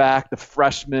power back, the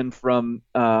freshman from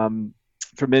Indiana,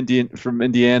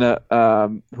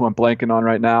 who I'm blanking on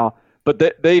right now. But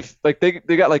they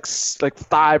got like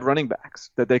 5 running backs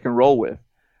that they can roll with.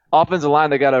 Offensive line,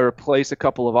 they got to replace a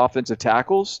couple of offensive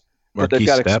tackles, but they've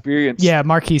got experience. Yeah,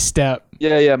 Marquise Stepp.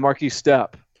 Yeah, Marquise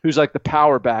Stepp, who's like the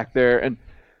power back there, and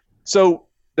so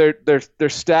they're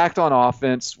stacked on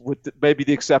offense with maybe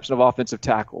the exception of offensive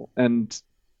tackle, and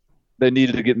they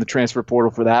needed to get in the transfer portal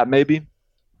for that, maybe,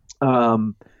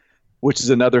 which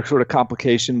is another sort of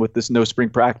complication with this no spring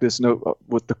practice,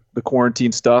 with the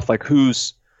quarantine stuff. Like who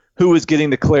is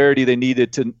getting the clarity they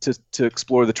needed to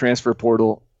explore the transfer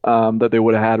portal that they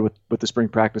would have had with the spring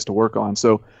practice to work on.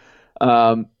 So,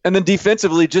 and then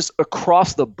defensively, just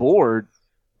across the board,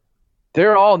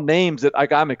 they're all names that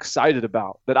I'm excited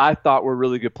about, that I thought were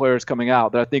really good players coming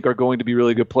out, that I think are going to be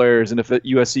really good players. And if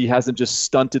USC hasn't just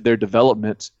stunted their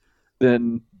development,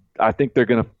 then I think they're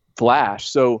going to flash.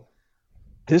 So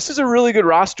this is a really good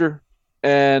roster,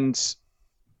 and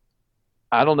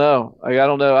I don't know. I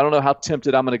don't know how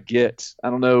tempted I'm going to get.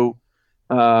 I don't know.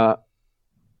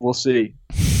 We'll see.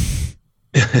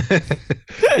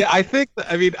 Yeah,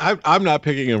 I'm not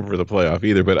picking them for the playoff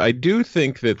either, but I do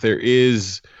think that there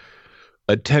is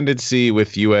a tendency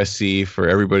with USC for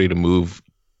everybody to move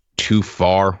too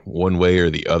far one way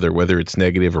or the other, whether it's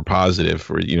negative or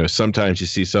positive. Or sometimes you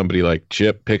see somebody like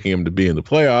Chip picking him to be in the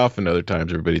playoff, and other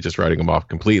times everybody just writing him off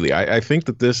completely. I think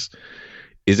that this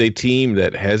is a team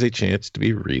that has a chance to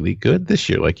be really good this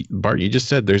year. Like Bart, you just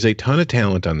said, there's a ton of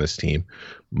talent on this team.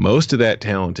 Most of that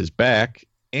talent is back,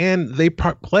 and they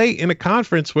play in a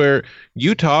conference where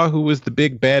Utah, who was the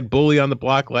big bad bully on the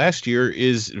block last year,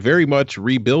 is very much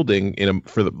rebuilding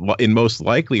in most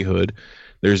likelihood.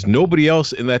 There's nobody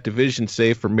else in that division,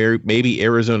 save for maybe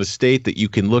Arizona State, that you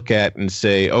can look at and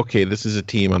say, okay, this is a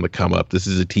team on the come up. This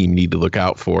is a team you need to look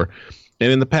out for.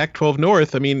 And in the Pac-12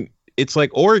 North, I mean, it's like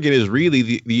Oregon is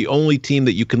really the only team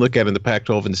that you can look at in the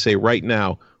Pac-12 and say right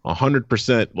now,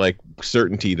 100% like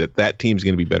certainty that team's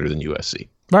going to be better than USC.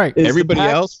 Right. Everybody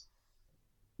else.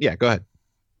 Yeah, go ahead.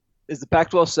 Is the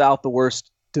Pac-12 South the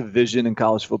worst division in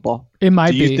college football? It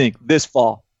might be. Do you think this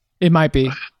fall? It might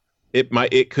be.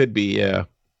 It could be, yeah.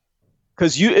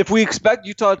 Because if we expect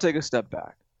Utah to take a step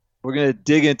back, we're going to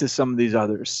dig into some of these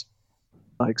others.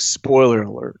 Like, spoiler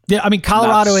alert. Yeah, I mean,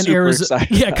 Colorado and Arizona.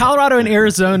 Yeah, Colorado and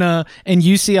Arizona and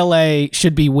UCLA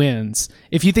should be wins.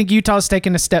 If you think Utah's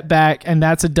taking a step back and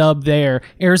that's a dub there,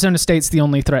 Arizona State's the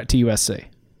only threat to USC.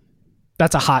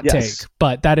 That's a hot take,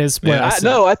 but that is what I said.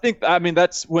 No, I mean,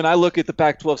 that's when I look at the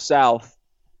Pac-12 South,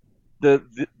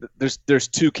 there's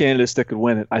two candidates that could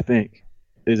win it, I think,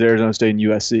 is Arizona State and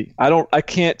USC. I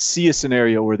can't see a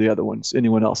scenario where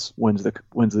anyone else wins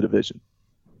the division.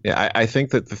 Yeah, I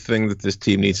think that the thing that this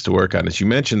team needs to work on is, you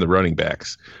mentioned the running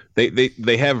backs.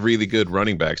 They have really good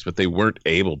running backs, but they weren't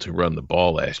able to run the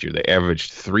ball last year. They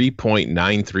averaged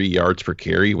 3.93 yards per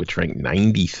carry, which ranked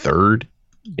 93rd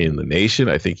in the nation.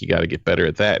 I think you got to get better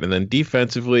at that. And then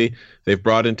defensively, they've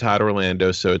brought in Todd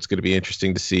Orlando, so it's going to be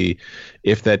interesting to see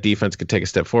if that defense could take a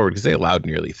step forward, because they allowed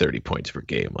nearly 30 points per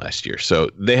game last year. So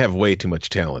they have way too much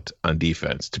talent on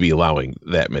defense to be allowing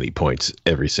that many points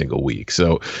every single week.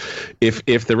 So if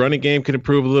the running game can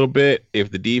improve a little bit, if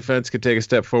the defense could take a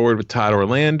step forward with Todd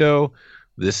Orlando,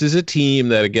 this is a team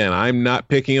that, again, I'm not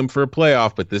picking them for a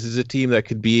playoff, but this is a team that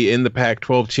could be in the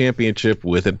Pac-12 championship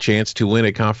with a chance to win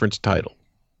a conference title.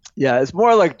 Yeah, it's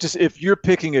more like, just if you're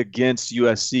picking against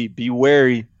USC, be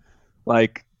wary.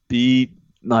 Don't be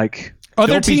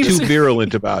too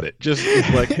virulent about it. Just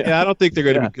I don't think they're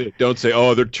going to be good. Don't say,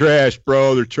 oh, they're trash,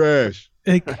 bro. They're trash.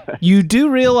 You do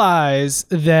realize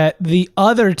that the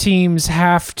other teams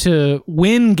have to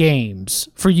win games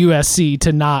for USC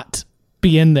to not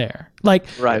be in there.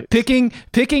 Picking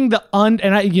the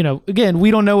again,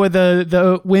 we don't know where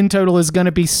the win total is going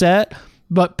to be set,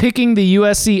 but picking the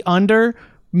USC under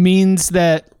means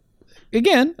that,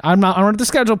 again, I don't have the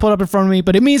schedule put up in front of me,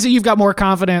 but it means that you've got more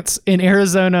confidence in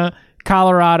Arizona,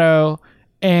 Colorado,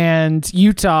 and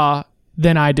Utah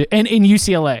than I do, and in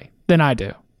UCLA than I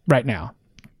do right now.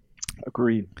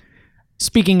 Agreed.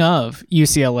 Speaking of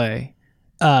UCLA,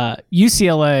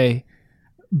 UCLA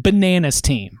bananas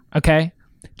team, okay?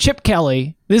 Chip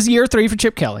Kelly, this is year 3 for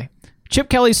Chip Kelly. Chip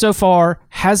Kelly so far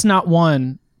has not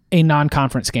won a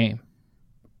non-conference game.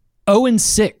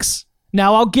 0-6.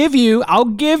 Now, I'll give you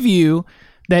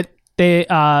that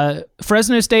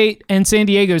Fresno State and San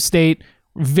Diego State,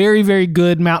 very, very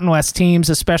good Mountain West teams,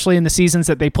 especially in the seasons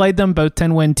that they played them, both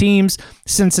 10-win teams.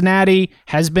 Cincinnati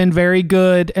has been very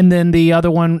good. And then the other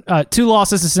one, 2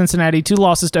 losses to Cincinnati, 2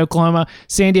 losses to Oklahoma,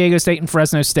 San Diego State and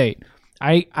Fresno State.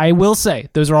 I will say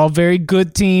those are all very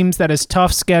good teams. That is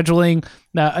tough scheduling,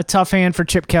 a tough hand for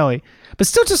Chip Kelly. But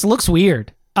still just looks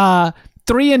weird.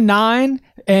 3-9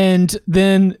 and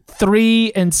then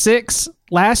 3-6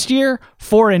 last year,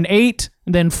 4-8,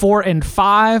 then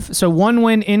 4-5. So 1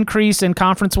 win increase in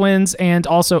conference wins and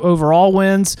also overall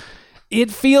wins. It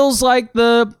feels like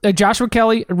the Joshua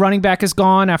Kelly running back is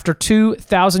gone after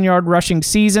 2,000-yard rushing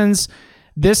seasons.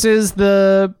 This is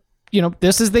the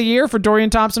year for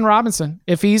Dorian Thompson-Robinson.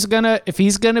 If he's going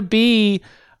to be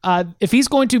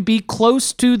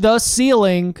close to the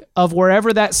ceiling of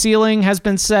wherever that ceiling has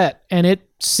been set, and it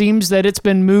seems that it's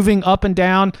been moving up and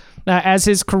down as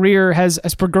his career has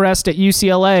progressed at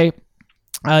UCLA,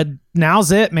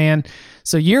 now's it, man.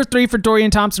 So year 3 for Dorian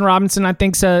Thompson-Robinson, I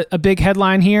think, is a big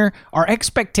headline here. Our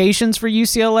expectations for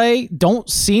UCLA don't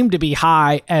seem to be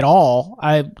high at all.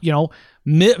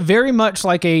 Very much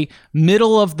like a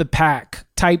middle of the pack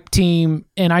type team,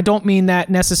 and I don't mean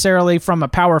that necessarily from a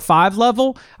Power 5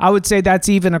 level. I would say that's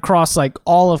even across like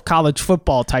all of college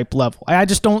football type level. I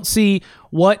just don't see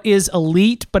what is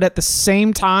elite, but at the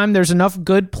same time, there's enough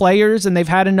good players and they've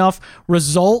had enough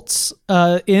results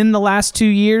in the last 2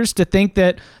 years to think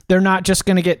that they're not just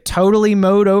going to get totally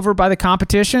mowed over by the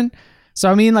competition. So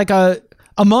I mean,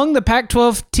 among the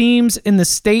Pac-12 teams in the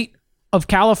state of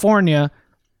California,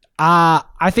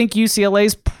 I think UCLA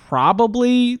is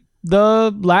probably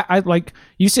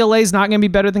UCLA is not going to be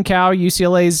better than Cal.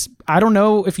 I don't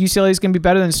know if UCLA is going to be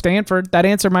better than Stanford. That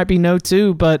answer might be no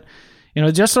too, but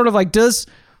just sort of like, does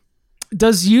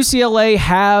UCLA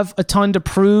have a ton to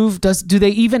prove? Do they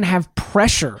even have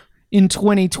pressure in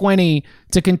 2020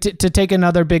 to take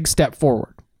another big step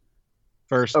forward?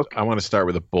 First, okay. I want to start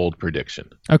with a bold prediction.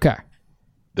 Okay.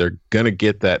 They're going to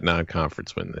get that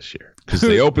non-conference win this year because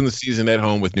they open the season at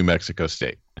home with New Mexico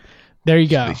State. There you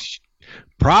go.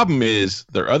 Problem is,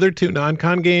 their other 2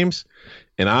 non-con games,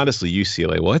 and honestly,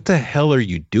 UCLA, what the hell are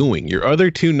you doing? Your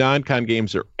other 2 non-con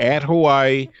games are at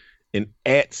Hawaii and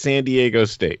at San Diego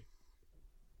State.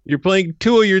 You're playing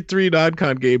 2 of your 3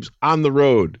 non-con games on the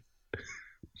road.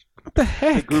 What the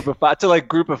heck? Group of five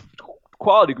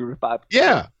quality group of five.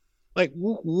 Yeah. Like,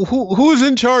 who's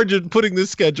in charge of putting this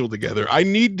schedule together? I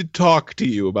need to talk to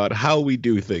you about how we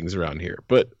do things around here.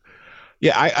 But,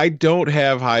 yeah, I don't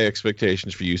have high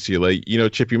expectations for UCLA. You know,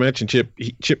 Chip, you mentioned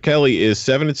Chip Kelly is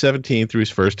 7-17 through his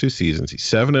first 2 seasons. He's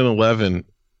 7-11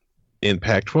 in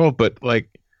Pac-12. But,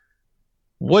 like,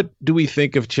 what do we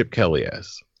think of Chip Kelly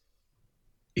as?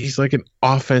 He's like an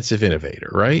offensive innovator,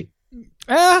 right?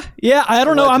 Yeah, I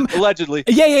don't know. I'm allegedly.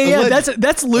 Yeah.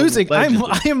 That's losing. Allegedly.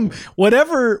 I am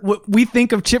whatever we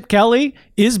think of Chip Kelly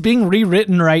is being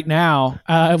rewritten right now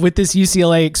with this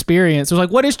UCLA experience. It was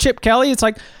like, what is Chip Kelly? It's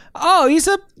like, oh, he's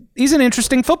an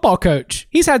interesting football coach.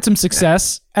 He's had some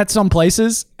success at some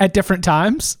places at different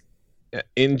times.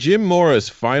 In Jim Mora's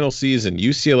final season,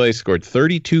 UCLA scored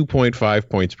 32.5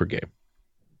 points per game.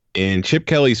 In Chip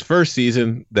Kelly's first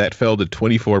season, that fell to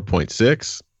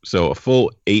 24.6. So a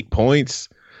full 8 points.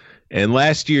 And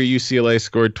last year, UCLA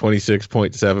scored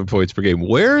 26.7 points per game.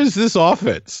 Where is this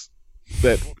offense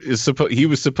that he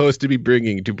was supposed to be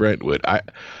bringing to Brentwood?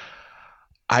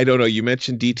 I don't know. You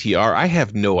mentioned DTR. I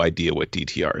have no idea what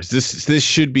DTR is. This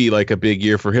should be like a big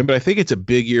year for him, but I think it's a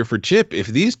big year for Chip. If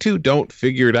these two don't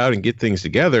figure it out and get things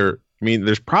together, I mean,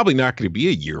 there's probably not going to be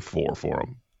a year 4 for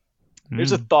them.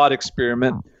 Here's a thought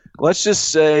experiment. Let's just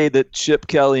say that Chip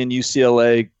Kelly and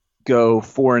UCLA go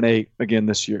 4-8 again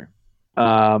this year.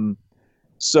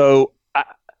 So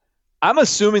I'm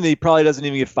assuming that he probably doesn't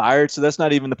even get fired. So that's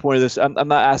not even the point of this. I'm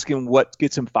not asking what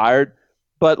gets him fired,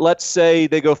 but let's say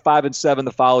they go 5-7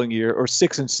 the following year, or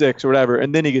 6-6 or whatever,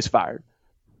 and then he gets fired.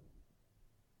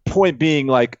 Point being,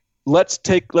 like, let's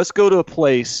go to a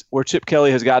place where Chip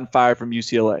Kelly has gotten fired from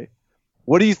UCLA.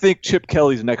 What do you think Chip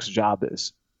Kelly's next job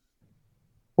is?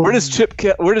 Where does Chip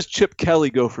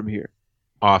Kelly go from here?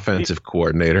 Offensive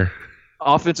coordinator.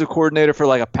 Offensive coordinator for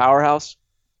like a powerhouse?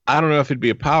 I don't know if it'd be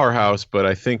a powerhouse, but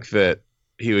I think that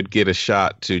he would get a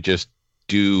shot to just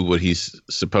do what he's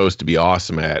supposed to be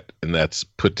awesome at, and that's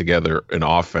put together an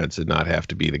offense and not have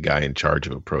to be the guy in charge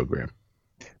of a program.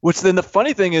 Which then the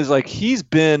funny thing is, like, he's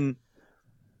been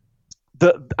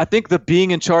I think the being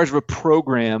in charge of a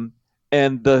program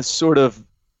and the sort of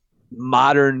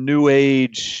modern new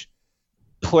age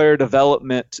player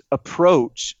development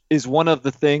approach is one of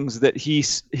the things that he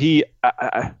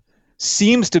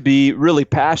seems to be really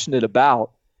passionate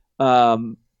about.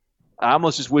 I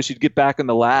almost just wish he'd get back in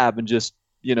the lab and just,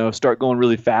 start going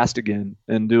really fast again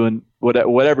and doing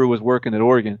whatever was working at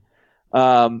Oregon.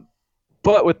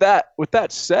 But with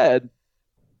that said,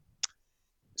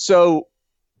 so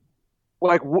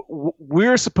like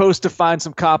we're supposed to find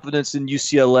some confidence in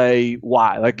UCLA.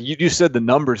 Why? Like you said, the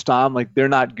numbers, Tom, like they're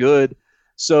not good.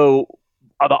 So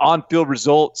the on-field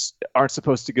results aren't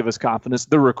supposed to give us confidence.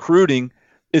 The recruiting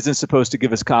isn't supposed to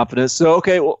give us confidence. So,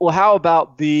 okay, well how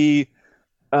about the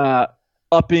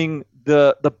upping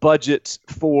the budget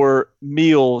for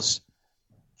meals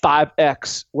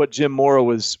 5x what Jim Mora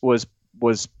was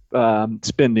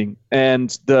spending,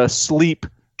 and the sleep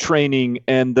training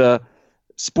and the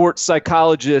sports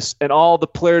psychologists and all the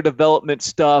player development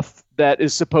stuff that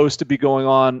is supposed to be going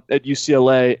on at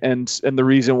UCLA, and the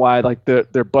reason why like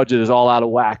their budget is all out of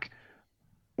whack.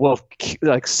 Well,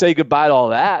 like say goodbye to all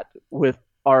that with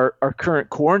our current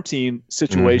quarantine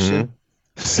situation.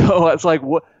 Mm-hmm. So it's like,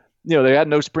 what, they had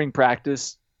no spring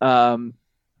practice. I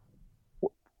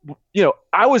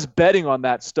was betting on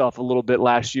that stuff a little bit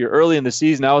last year. Early in the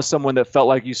season, I was someone that felt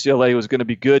like UCLA was going to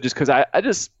be good just because I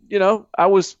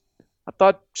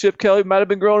thought Chip Kelly might have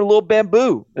been growing a little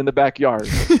bamboo in the backyard.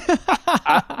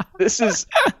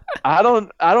 I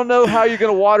don't know how you're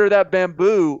going to water that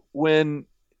bamboo when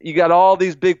you got all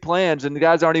these big plans and the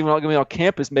guys aren't even going to be on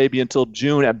campus maybe until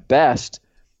June at best,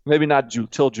 maybe not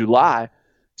till July.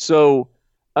 So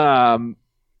I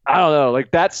don't know. Like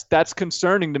that's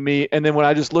concerning to me. And then when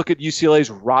I just look at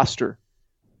UCLA's roster,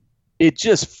 it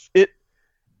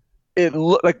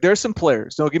like there's some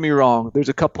players. Don't get me wrong. There's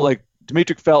a couple like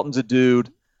Demetric Felton's a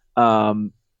dude. I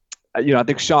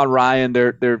think Sean Ryan,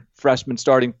 their freshman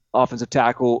starting offensive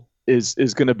tackle, is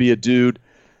going to be a dude.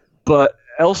 But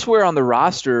elsewhere on the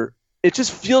roster, it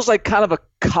just feels like kind of a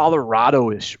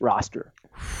Colorado-ish roster.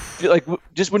 Like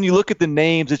just when you look at the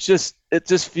names, it just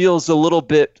feels a little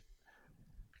bit,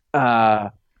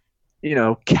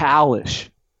 Cal-ish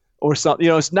or something.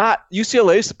 It's not.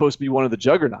 UCLA is supposed to be one of the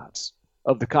juggernauts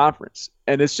of the conference,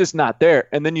 and it's just not there.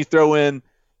 And then you throw in,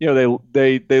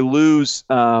 they lose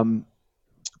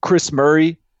Chris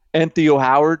Murray and Theo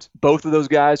Howard, both of those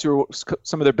guys who are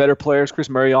some of their better players. Chris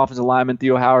Murray, offensive lineman,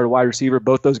 Theo Howard, wide receiver,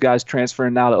 both those guys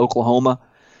transferring now to Oklahoma.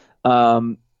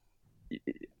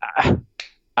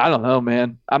 I don't know,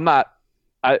 man. I'm not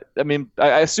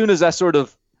as soon as I sort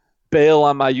of bail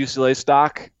on my UCLA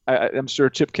stock, I'm sure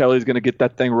Chip Kelly's going to get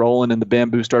that thing rolling and the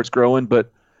bamboo starts growing,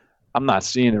 but I'm not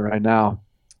seeing it right now.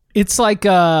 It's like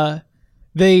it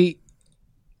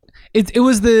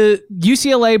was the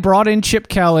UCLA brought in Chip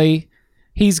Kelly.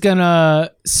 He's going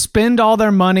to spend all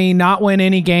their money, not win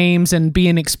any games, and be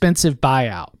an expensive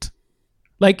buyout.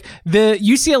 Like, the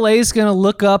UCLA is going to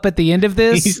look up at the end of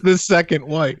this. He's the second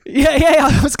white. Yeah,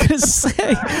 I was going to say.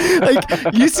 Like,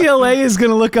 UCLA is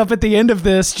going to look up at the end of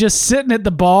this just sitting at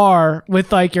the bar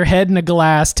with, like, your head in a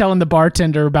glass telling the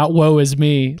bartender about woe is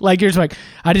me. Like, you're just like,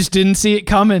 I just didn't see it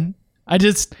coming. I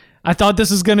thought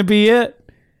this was going to be it.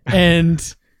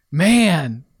 And,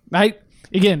 man,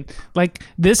 again, like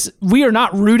this, we are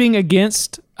not rooting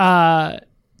against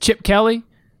Chip Kelly.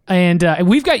 And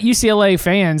we've got UCLA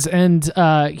fans and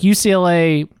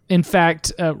UCLA, in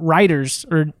fact, writers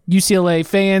or UCLA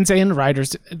fans and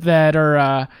writers that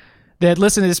are that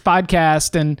listen to this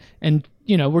podcast and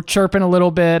we're chirping a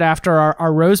little bit after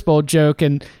our Rose Bowl joke,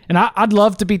 and I'd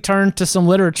love to be turned to some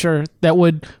literature that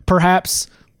would perhaps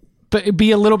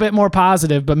be a little bit more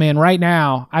positive. But man, right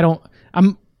now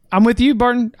I'm with you,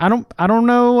 Barton. I don't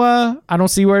know. I don't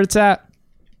see where it's at.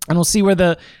 I don't see where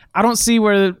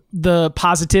the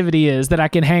positivity is that I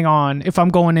can hang on if I'm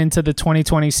going into the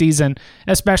 2020 season,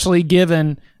 especially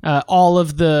given all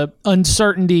of the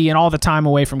uncertainty and all the time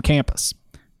away from campus.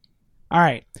 All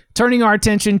right, turning our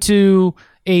attention to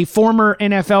a former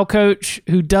NFL coach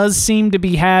who does seem to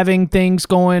be having things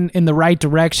going in the right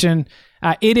direction.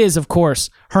 It is, of course,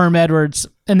 Herm Edwards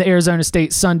and the Arizona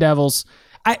State Sun Devils.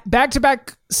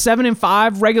 Back-to-back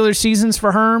 7-5 regular seasons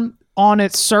for Herm on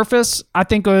its surface, I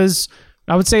think is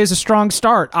a strong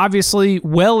start. Obviously,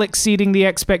 well exceeding the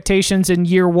expectations in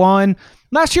year one.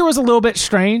 Last year was a little bit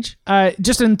strange,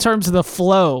 just in terms of the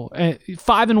flow.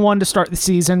 5-1 to start the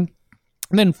season,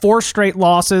 and then 4 straight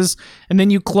losses, and then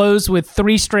you close with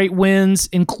 3 straight wins,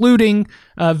 including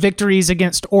victories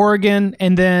against Oregon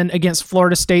and then against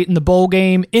Florida State in the bowl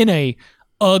game in a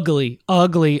ugly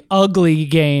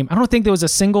game. I don't think there was a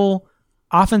single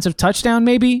offensive touchdown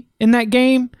maybe in that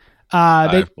game.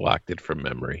 I've blocked it from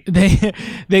memory.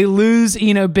 They lose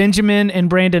Benjamin and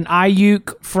Brandon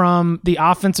Ayuk from the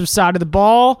offensive side of the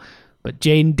ball, but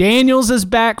Jaden Daniels is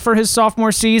back for his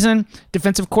sophomore season.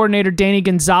 Defensive coordinator Danny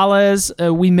Gonzalez,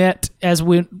 we met as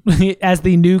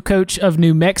the new coach of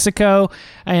New Mexico,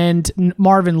 and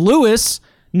Marvin Lewis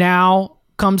now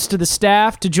comes to the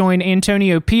staff to join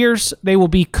Antonio Pierce. They will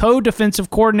be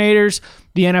co-defensive coordinators.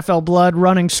 The NFL blood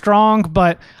running strong,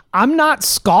 but I'm not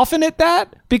scoffing at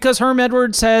that because Herm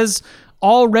Edwards has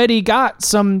already got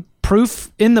some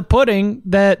proof in the pudding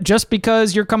that just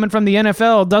because you're coming from the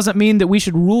NFL doesn't mean that we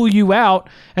should rule you out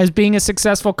as being a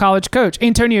successful college coach.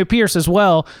 Antonio Pierce as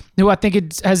well, who I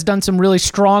think has done some really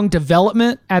strong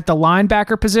development at the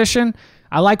linebacker position.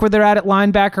 I like where they're at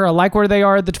linebacker. I like where they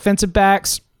are at the defensive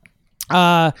backs.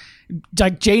 Like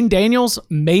Jaden Daniels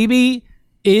maybe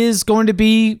is going to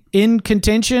be in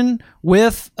contention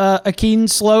with Akeem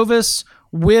Slovis,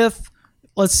 with,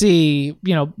 let's see,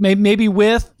 maybe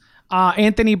with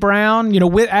Anthony Brown,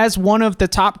 as one of the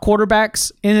top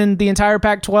quarterbacks in the entire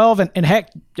Pac-12. And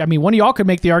heck, I mean, one of y'all could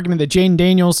make the argument that Jaden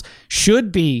Daniels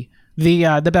should be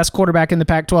the best quarterback in the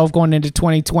Pac-12 going into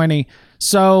 2020.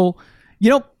 So,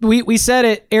 we said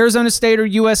it, Arizona State or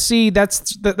USC,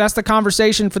 that's the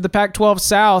conversation for the Pac-12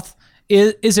 South.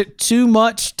 Is it too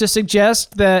much to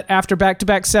suggest that after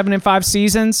back-to-back 7-5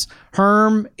 seasons,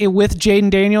 Herm, with Jaden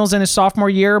Daniels in his sophomore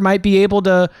year, might be able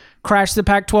to crash the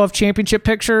Pac-12 championship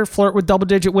picture, flirt with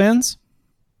double-digit wins?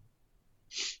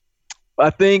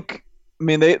 they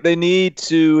need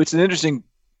to. It's an interesting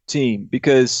team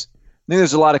because I think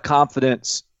there's a lot of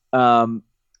confidence,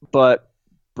 but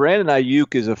Brandon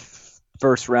Ayuk is a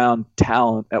first-round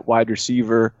talent at wide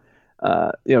receiver.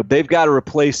 They've got to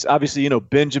replace, obviously,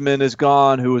 Benjamin is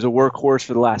gone, who was a workhorse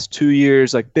for the last 2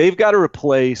 years. Like, they've got to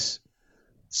replace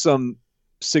some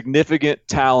significant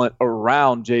talent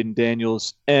around Jaden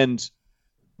Daniels, and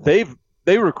they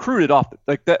recruited off.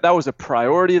 Like, that was a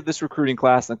priority of this recruiting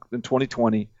class in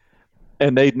 2020,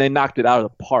 and they knocked it out of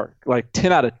the park, like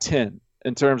 10 out of 10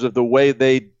 in terms of the way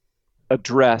they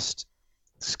addressed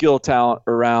skill talent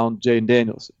around Jaden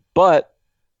Daniels. But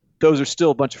those are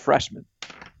still a bunch of freshmen.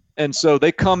 And so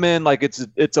they come in like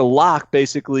it's a lock,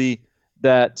 basically,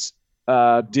 that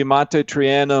Diamante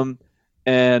Trianum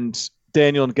and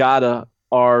Daniel Ngata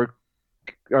are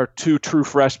 2 true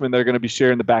freshmen that are going to be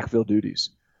sharing the backfield duties.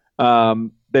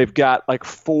 They've got like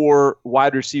 4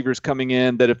 wide receivers coming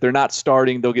in that if they're not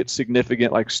starting, they'll get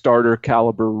significant like starter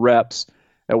caliber reps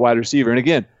at wide receiver. And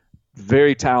again,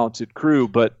 very talented crew,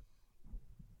 but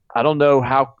I don't know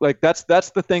how. Like that's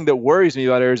the thing that worries me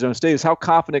about Arizona State is how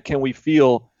confident can we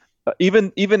feel,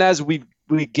 even as we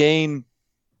gain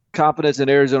confidence in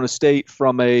Arizona State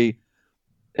from a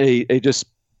just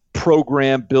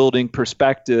program building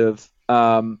perspective.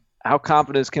 How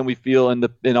confident can we feel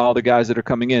in all the guys that are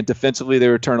coming in? Defensively, they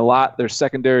return a lot. Their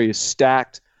secondary is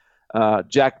stacked.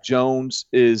 Jack Jones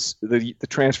is the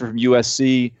transfer from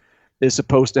USC is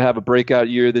supposed to have a breakout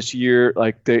year this year.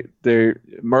 Like they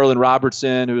Merlin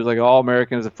Robertson, who was like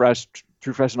All-American as a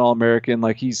true freshman All-American.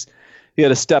 Like he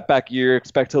had a step back year.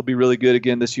 Expect he'll be really good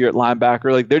again this year at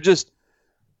linebacker. Like they're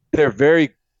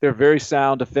very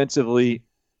sound defensively.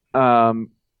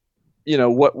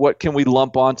 What can we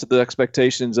lump onto the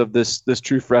expectations of this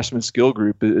true freshman skill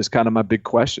group is kind of my big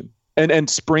question. And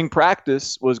spring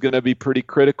practice was going to be pretty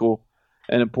critical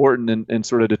and important in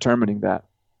sort of determining that.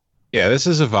 Yeah, this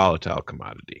is a volatile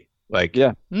commodity. Like,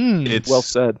 yeah, it's well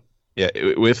said. Yeah,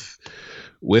 with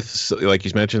like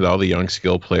you mentioned, all the young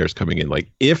skill players coming in.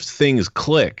 Like, if things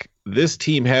click, this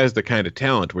team has the kind of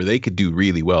talent where they could do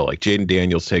really well. Like Jaden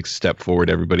Daniels takes a step forward,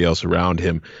 everybody else around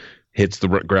him hits the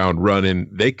ground running,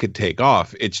 they could take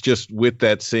off. It's just with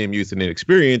that same youth and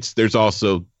inexperience, there's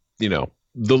also,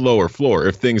 the lower floor.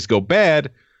 If things go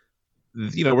bad,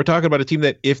 we're talking about a team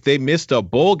that if they missed a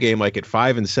bowl game like at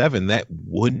 5-7, that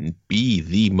wouldn't be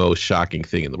the most shocking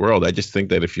thing in the world. I just think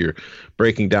that if you're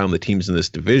breaking down the teams in this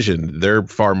division, they're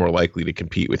far more likely to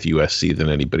compete with USC than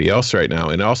anybody else right now.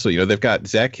 And also, they've got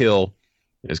Zach Hill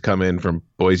has come in from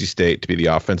Boise State to be the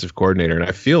offensive coordinator. And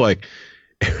I feel like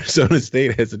Arizona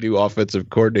State has a new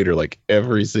offensive coordinator like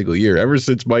every single year, ever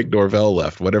since Mike Norvell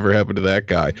left. Whatever happened to that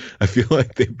guy? I feel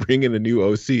like they bring in a new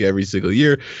OC every single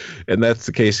year, and that's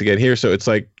the case again here. So it's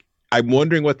like I'm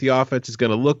wondering what the offense is going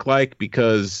to look like,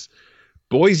 because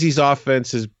Boise's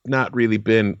offense has not really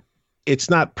been – it's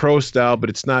not pro style, but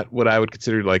it's not what I would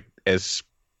consider like as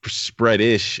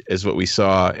spread-ish as what we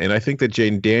saw. And I think that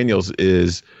Jaden Daniels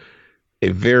is a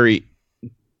very –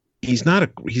 he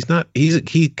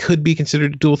could be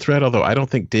considered a dual threat, although I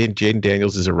don't think Jaden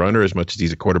Daniels is a runner as much as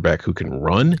he's a quarterback who can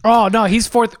run. Oh, no, he's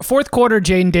fourth quarter.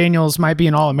 Jaden Daniels might be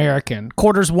an All-American.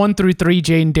 Quarters 1 through 3,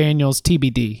 Jaden Daniels,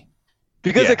 TBD.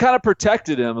 Because they kind of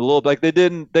protected him a little bit. Like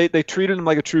they treated him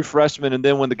like a true freshman, and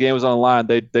then when the game was on the line,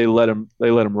 they let him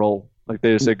roll. Like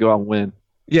they just said, go out and win.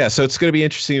 Yeah, so it's going to be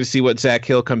interesting to see what Zach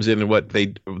Hill comes in and what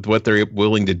they're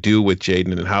willing to do with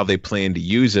Jaden and how they plan to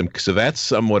use him. So that's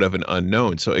somewhat of an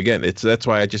unknown. So again, that's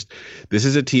why this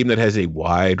is a team that has a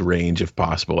wide range of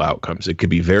possible outcomes. It could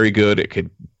be very good. It could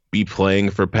be playing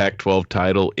for Pac-12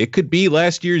 title. It could be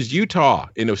last year's Utah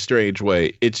in a strange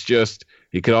way. It's just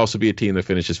it could also be a team that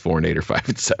finishes 4-8 or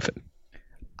 5-7.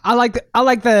 I like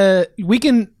we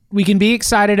can be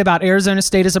excited about Arizona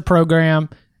State as a program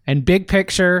and big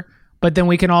picture. But then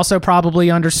we can also probably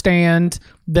understand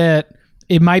that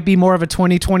it might be more of a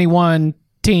 2021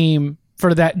 team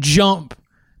for that jump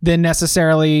than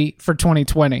necessarily for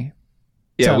 2020.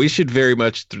 Yeah, so, we should very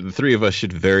much, the three of us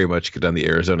should very much get on the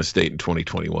Arizona State in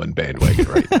 2021 bandwagon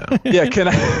right now. Yeah, can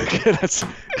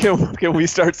we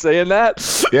start saying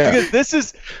that? Yeah.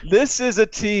 Because this is a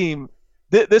team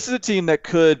that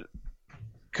could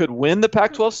win the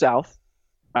Pac-12 South.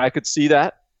 I could see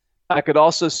that. I could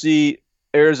also see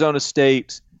Arizona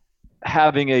State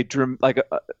having a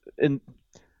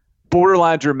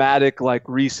borderline dramatic like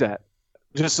reset,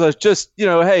 just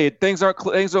hey, things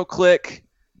don't click.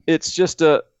 It's just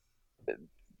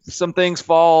some things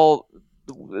fall.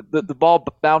 The ball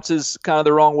bounces kind of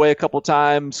the wrong way a couple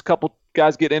times. A couple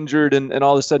guys get injured, and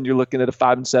all of a sudden you're looking at a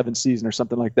 5-7 season or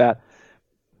something like that.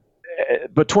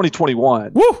 But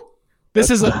 2021. Woo! This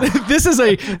is an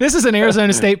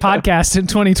Arizona State podcast in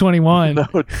 2021.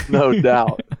 No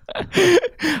doubt.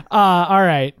 All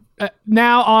right.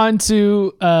 Now on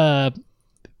to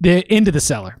the end of the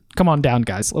cellar. Come on down,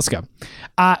 guys. Let's go.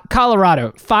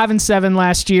 Colorado 5-7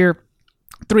 last year,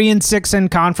 3-6 in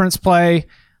conference play.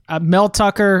 Mel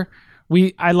Tucker.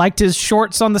 I liked his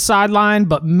shorts on the sideline,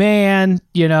 but man,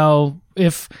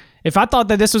 if I thought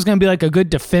that this was going to be like a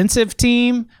good defensive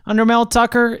team under Mel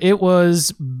Tucker, it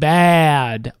was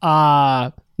bad.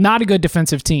 Not a good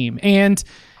defensive team. And,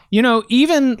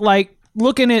 even like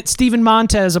looking at Steven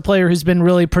Montez, a player who's been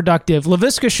really productive,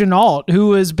 Laviska Shenault,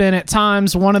 who has been at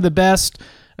times one of the best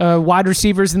wide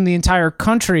receivers in the entire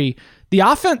country, the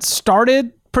offense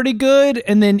started pretty good,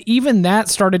 and then even that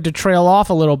started to trail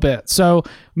off a little bit. So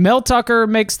Mel Tucker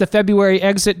makes the February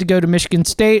exit to go to Michigan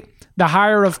State. The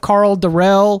hire of Carl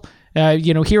Durrell,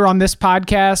 here on this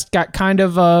podcast, got kind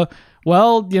of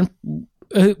we'll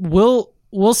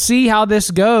see how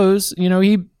this goes.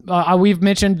 He we've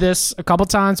mentioned this a couple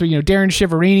times. But, Darren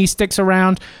Shiverini sticks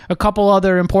around. A couple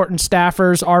other important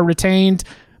staffers are retained.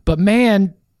 But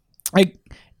man, like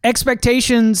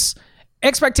expectations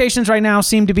right now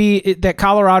seem to be that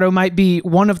Colorado might be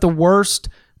one of the worst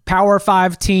Power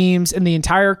 5 teams in the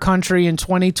entire country in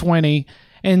 2020.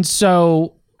 And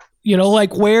so,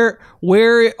 like where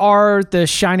are the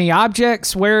shiny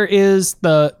objects? Where is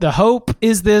the hope?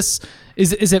 Is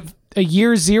it a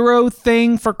year zero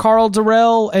thing for Karl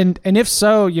Dorrell? And if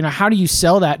so, how do you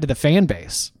sell that to the fan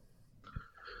base?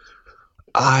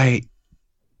 I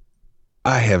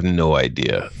have no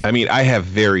idea. I mean, I have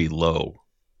very low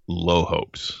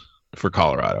hopes for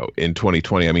Colorado in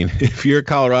 2020. I mean, if you're a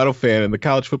Colorado fan and the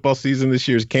college football season this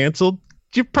year is canceled,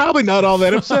 you're probably not all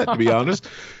that upset, to be honest.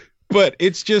 But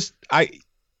it's just,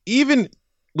 even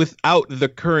without the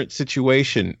current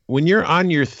situation, when you're on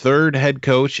your third head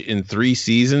coach in 3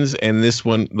 seasons, and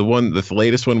the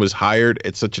latest one was hired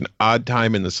at such an odd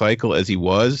time in the cycle as he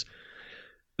was,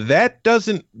 that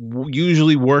doesn't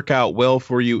usually work out well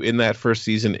for you in that first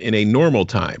season in a normal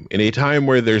time, in a time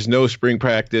where there's no spring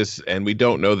practice and we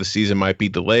don't know the season might be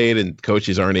delayed and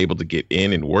coaches aren't able to get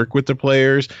in and work with the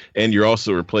players. And you're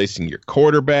also replacing your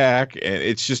quarterback. And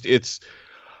it's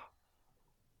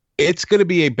going to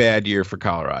be a bad year for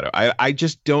Colorado. I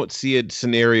just don't see a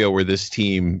scenario where this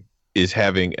team is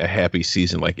having a happy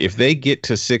season. Like if they get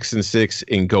to 6-6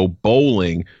 and go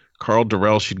bowling, Karl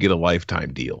Dorrell should get a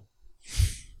lifetime deal.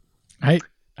 I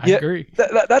agree.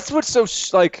 That's what's so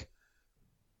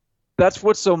that's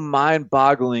what's so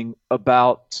mind-boggling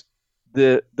about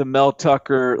the Mel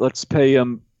Tucker. Let's pay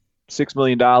him $6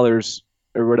 million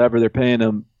or whatever they're paying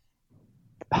him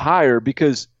higher,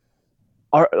 because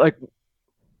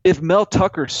if Mel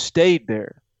Tucker stayed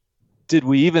there, did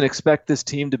we even expect this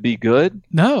team to be good?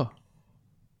 No.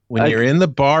 When you're in the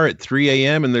bar at 3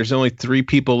 a.m. and there's only 3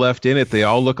 people left in it, they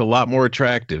all look a lot more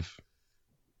attractive.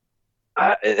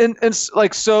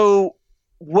 So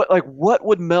what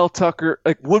would Mel Tucker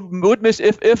would miss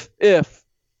if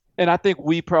and I think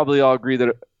we probably all agree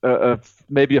that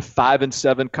maybe a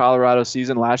 5-7 Colorado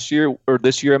season last year or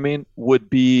this year, would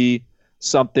be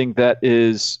something that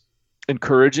is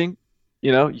encouraging.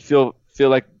 You feel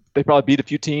like they probably beat a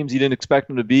few teams you didn't expect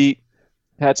them to beat,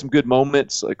 had some good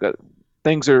moments.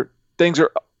 Things are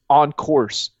on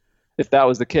course if that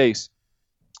was the case.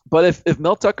 But if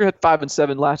Mel Tucker had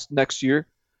 5-7 next year,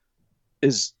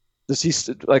 is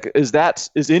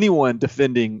anyone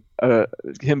defending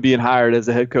him being hired as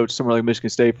a head coach somewhere like Michigan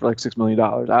State for like $6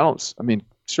 million?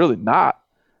 Surely not.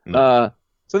 No.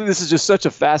 So I think this is just such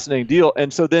a fascinating deal.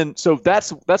 And so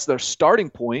that's their starting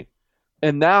point.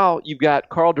 And now you've got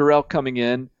Karl Dorrell coming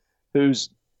in, who's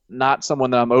not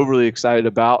someone that I'm overly excited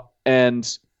about,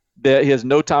 and that he has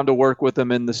no time to work with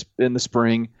them in the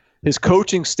spring. His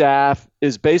coaching staff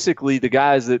is basically the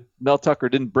guys that Mel Tucker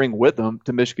didn't bring with him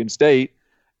to Michigan State,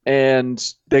 and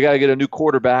they got to get a new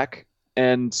quarterback.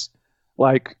 And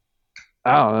I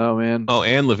don't know, man. Oh,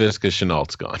 and Laviska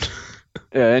Shenault's gone.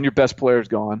 Yeah, and your best player's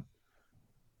gone.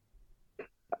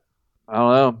 I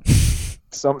don't know.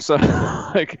 Some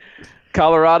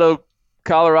Colorado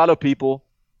people,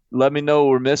 let me know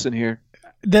what we're missing here.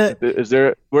 Where's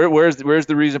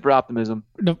the reason for optimism?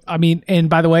 And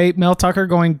by the way, Mel Tucker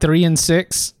going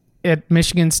 3-6 at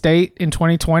Michigan State in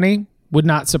 2020 would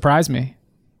not surprise me.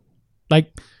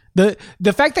 Like the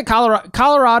fact that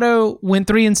Colorado went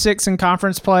 3-6 in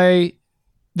conference play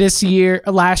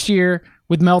last year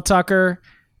with Mel Tucker,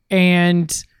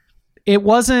 and it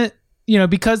wasn't,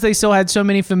 because they still had so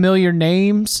many familiar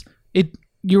names,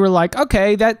 you were like,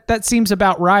 okay, that seems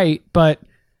about right, but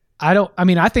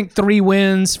I think 3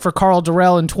 wins for Karl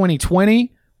Dorrell in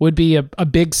 2020 would be a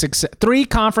big success. 3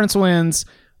 conference wins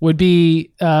would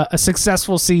be a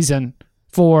successful season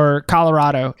for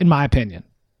Colorado, in my opinion.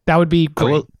 That would be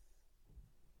great.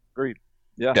 Agreed.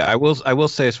 Yeah. I will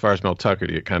say, as far as Mel Tucker,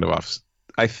 to get kind of off,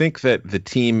 I think that the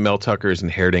team Mel Tucker is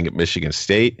inheriting at Michigan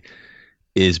State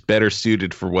is better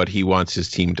suited for what he wants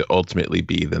his team to ultimately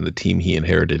be than the team he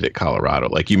inherited at Colorado.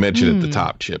 Like you mentioned at the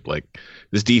top, Chip, like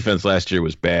this defense last year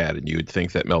was bad, and you would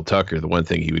think that Mel Tucker, the one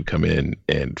thing he would come in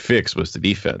and fix was the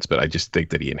defense. But I just think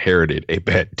that he inherited a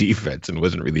bad defense and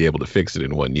wasn't really able to fix it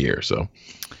in 1 year. So,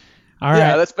 all right.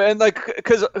 Yeah, that's been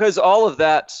because all of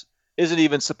that isn't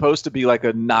even supposed to be like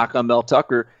a knock on Mel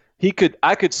Tucker.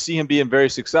 I could see him being very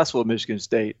successful at Michigan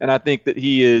State, and I think that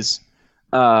he is.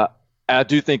 I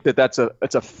do think that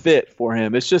it's a fit for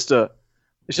him. It's just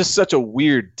such a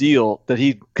weird deal that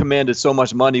he commanded so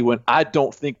much money when I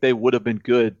don't think they would have been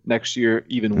good next year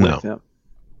even with him.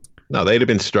 No, they'd have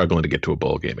been struggling to get to a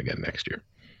bowl game again next year.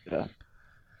 Yeah.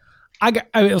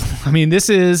 This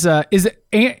is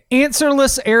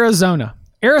answerless Arizona.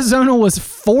 Arizona was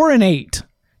 4-8,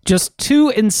 just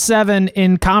 2-7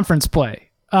 in conference play.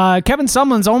 Kevin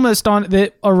Sumlin's almost on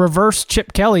a reverse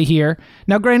Chip Kelly here.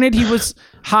 Now, granted, he was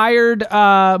hired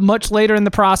much later in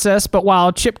the process, but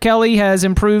while Chip Kelly has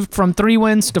improved from 3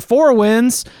 wins to 4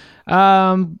 wins,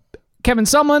 Kevin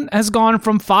Sumlin has gone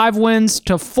from 5 wins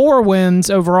to 4 wins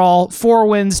overall, 4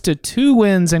 wins to 2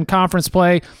 wins in conference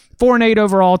play, 4-8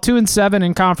 overall, 2-7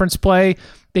 in conference play.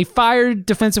 They fired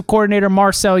defensive coordinator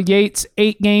Marcel Yates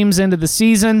 8 games into the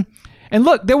season. And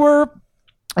look, there were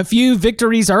a few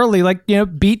victories early, like,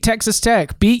 beat Texas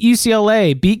Tech, beat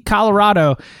UCLA, beat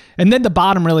Colorado, and then the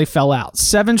bottom really fell out.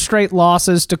 7 straight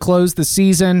losses to close the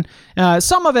season.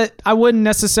 Some of it I wouldn't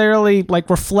necessarily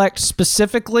reflect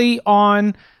specifically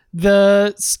on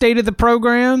the state of the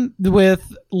program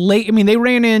with they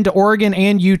ran into Oregon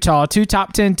and Utah, 2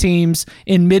 top 10 teams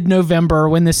in mid-November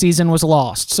when the season was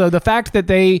lost. So the fact that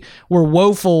they were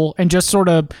woeful and just sort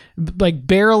of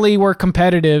barely were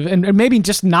competitive and maybe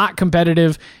just not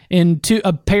competitive into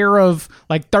a pair of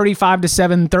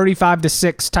 35-7,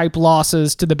 35-6 type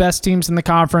losses to the best teams in the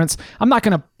conference. I'm not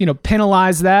going to,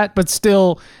 penalize that, but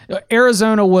still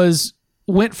Arizona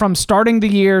went from starting the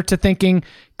year to thinking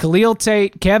Khalil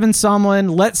Tate, Kevin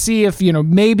Sumlin, let's see if,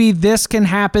 maybe this can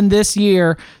happen this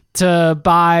year, to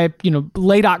by,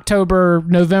 late October,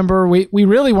 November, we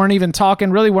really weren't even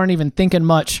thinking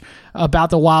much about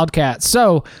the Wildcats.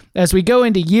 So as we go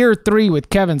into year 3 with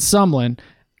Kevin Sumlin,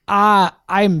 I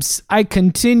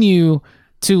continue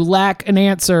to lack an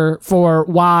answer for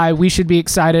why we should be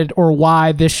excited or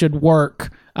why this should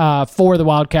work for the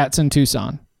Wildcats in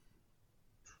Tucson.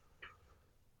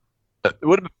 It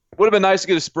would have been nice to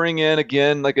get a spring in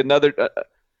again,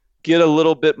 get a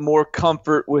little bit more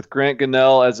comfort with Grant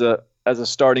Gunnell as a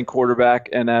starting quarterback,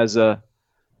 and as a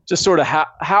just sort of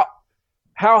how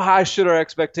high should our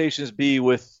expectations be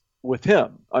with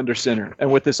him under center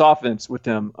and with this offense with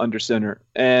him under center.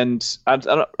 And I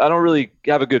don't really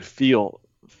have a good feel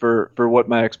for what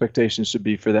my expectations should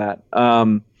be for that.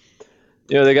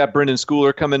 They got Brendan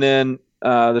Schooler coming in,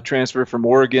 the transfer from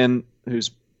Oregon,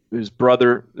 whose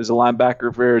brother is a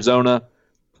linebacker for Arizona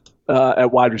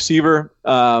at wide receiver.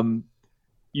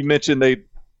 You mentioned they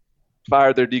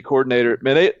fired their D coordinator.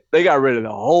 Man, they got rid of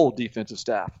the whole defensive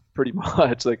staff pretty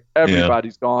much.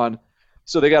 Everybody's gone.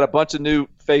 So they got a bunch of new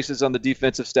faces on the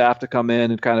defensive staff to come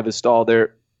in and kind of install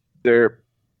their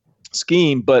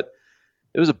scheme. But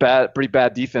it was a pretty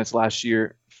bad defense last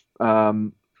year.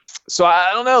 So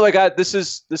I don't know. This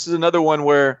is another one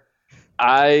where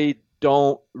I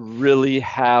don't really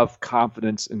have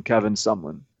confidence in Kevin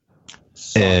Sumlin.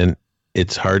 And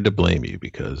it's hard to blame you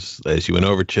because, as you went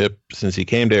over, Chip, since he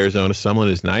came to Arizona, Sumlin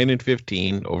is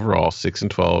 9-15 overall,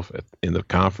 6-12 in the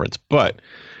conference. But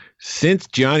since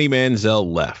Johnny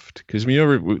Manziel left, because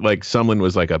Sumlin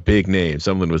was a big name.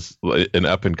 Sumlin was an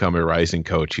up-and-coming rising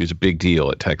coach. He was a big deal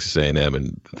at Texas A&M,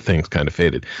 and things kind of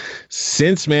faded.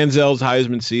 Since Manziel's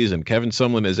Heisman season, Kevin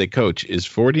Sumlin as a coach is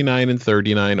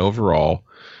 49-39 overall,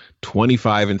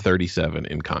 25-37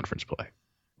 in conference play.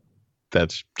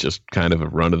 That's just kind of a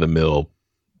run-of-the-mill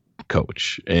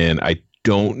coach. And I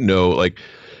don't know,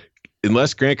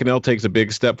 unless Grant Gunnell takes a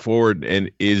big step forward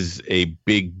and is a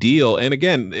big deal. And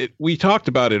again, we talked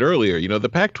about it earlier. The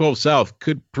Pac-12 South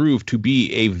could prove to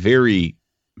be a very,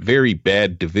 very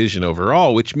bad division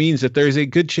overall, which means that there's a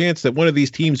good chance that one of these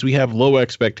teams we have low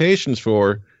expectations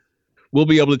for will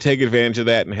be able to take advantage of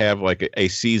that and have a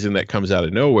season that comes out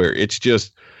of nowhere. It's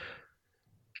just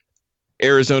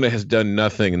Arizona has done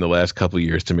nothing in the last couple of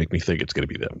years to make me think it's going to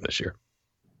be them this year.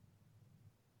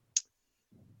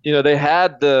 They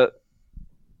had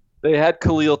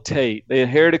Khalil Tate. They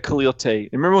inherited Khalil Tate.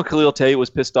 Remember when Khalil Tate was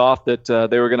pissed off that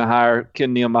they were going to hire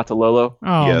Ken Niumatalolo?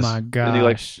 Oh, yes. My gosh. And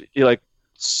he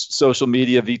social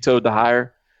media vetoed the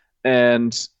hire.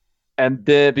 And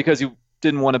then because he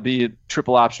didn't want to be a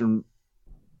triple option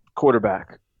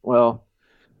quarterback. Well,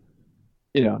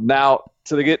 now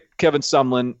so they get Kevin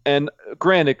Sumlin. And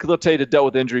granted, Khalil Tate had dealt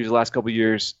with injuries the last couple of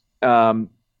years. But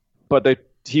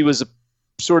he was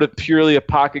sort of purely a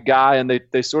pocket guy, and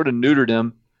they sort of neutered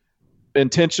him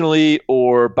intentionally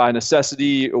or by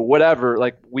necessity or whatever.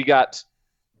 We got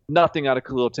nothing out of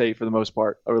Khalil Tate for the most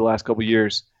part over the last couple of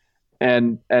years.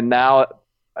 And now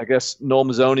I guess Noel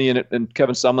Mazzoni and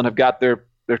Kevin Sumlin have got their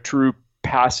true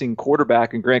passing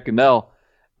quarterback in Grant Gunnell.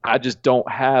 I just don't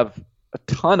have a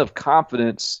ton of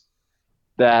confidence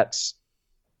that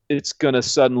it's going to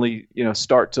suddenly,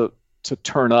 start to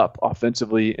turn up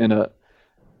offensively I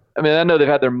know they've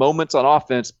had their moments on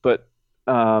offense, but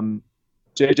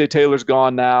J.J. Taylor's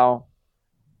gone now.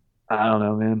 I don't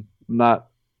know, man.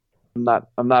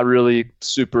 I'm not really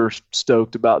super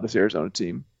stoked about this Arizona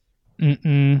team.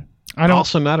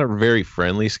 Also not a very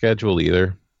friendly schedule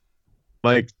either.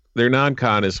 Like, their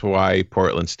non-con is Hawaii,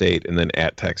 Portland State, and then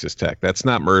at Texas Tech. That's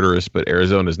not murderous, but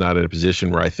Arizona's not in a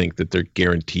position where I think that they're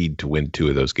guaranteed to win 2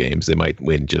 of those games. They might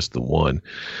win just the one.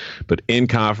 But in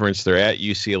conference, they're at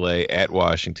UCLA, at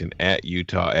Washington, at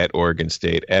Utah, at Oregon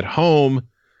State. At home,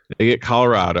 they get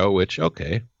Colorado, which,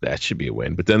 okay, that should be a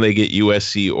win. But then they get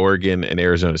USC, Oregon, and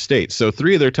Arizona State. So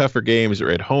 3 of their tougher games are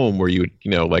at home where you would,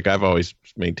 like I've always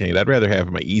maintained, I'd rather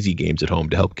have my easy games at home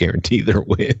to help guarantee their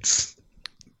wins.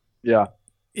 Yeah.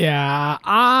 Yeah,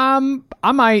 I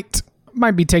might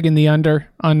be taking the under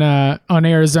on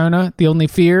Arizona. The only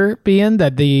fear being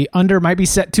that the under might be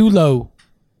set too low.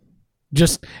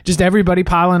 Just everybody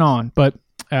piling on, but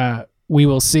we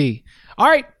will see. All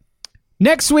right,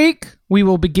 next week we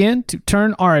will begin to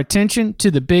turn our attention to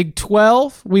the Big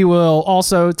 12. We will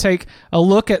also take a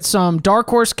look at some dark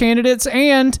horse candidates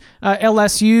and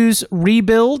LSU's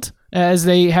rebuild, as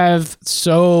they have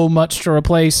so much to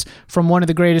replace from one of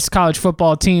the greatest college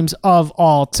football teams of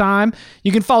all time.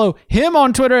 You can follow him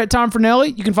on Twitter at Tom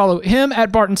Fernelli. You can follow him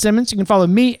at Barton Simmons. You can follow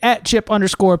me at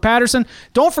Chip_Patterson.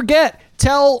 Don't forget,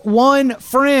 tell one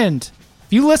friend.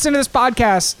 If you listen to this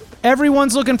podcast,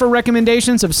 everyone's looking for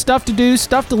recommendations of stuff to do,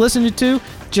 stuff to listen to.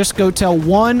 Just go tell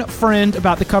one friend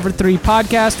about the Cover 3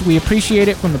 podcast. We appreciate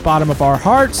it from the bottom of our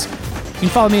hearts. You can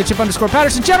follow me at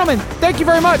Chip_Patterson. Gentlemen, thank you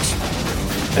very much.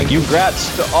 Thank you.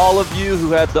 Congrats to all of you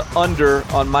who had the under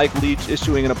on Mike Leach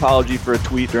issuing an apology for a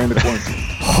tweet during the quarantine.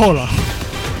 Hold on.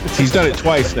 He's done it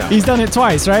twice now. He's done it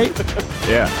twice, right?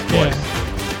 Yeah.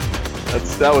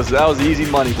 That was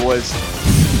easy money, boys.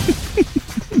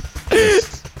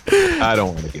 I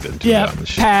don't want to get into it on the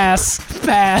show. Pass.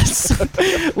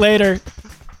 Later.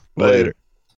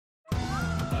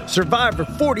 Survivor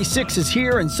 46 is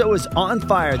here, and so is On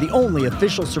Fire, the only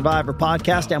official Survivor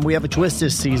podcast, and we have a twist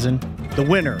this season. The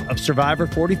winner of Survivor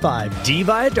 45, Dee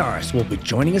Valladares, will be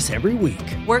joining us every week.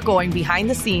 We're going behind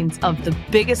the scenes of the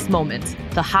biggest moments,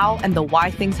 the how and the why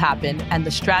things happen, and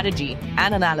the strategy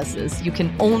and analysis you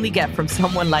can only get from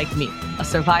someone like me, a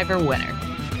Survivor winner.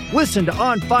 Listen to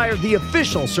On Fire, the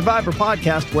official Survivor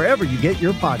podcast, wherever you get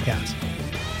your podcasts.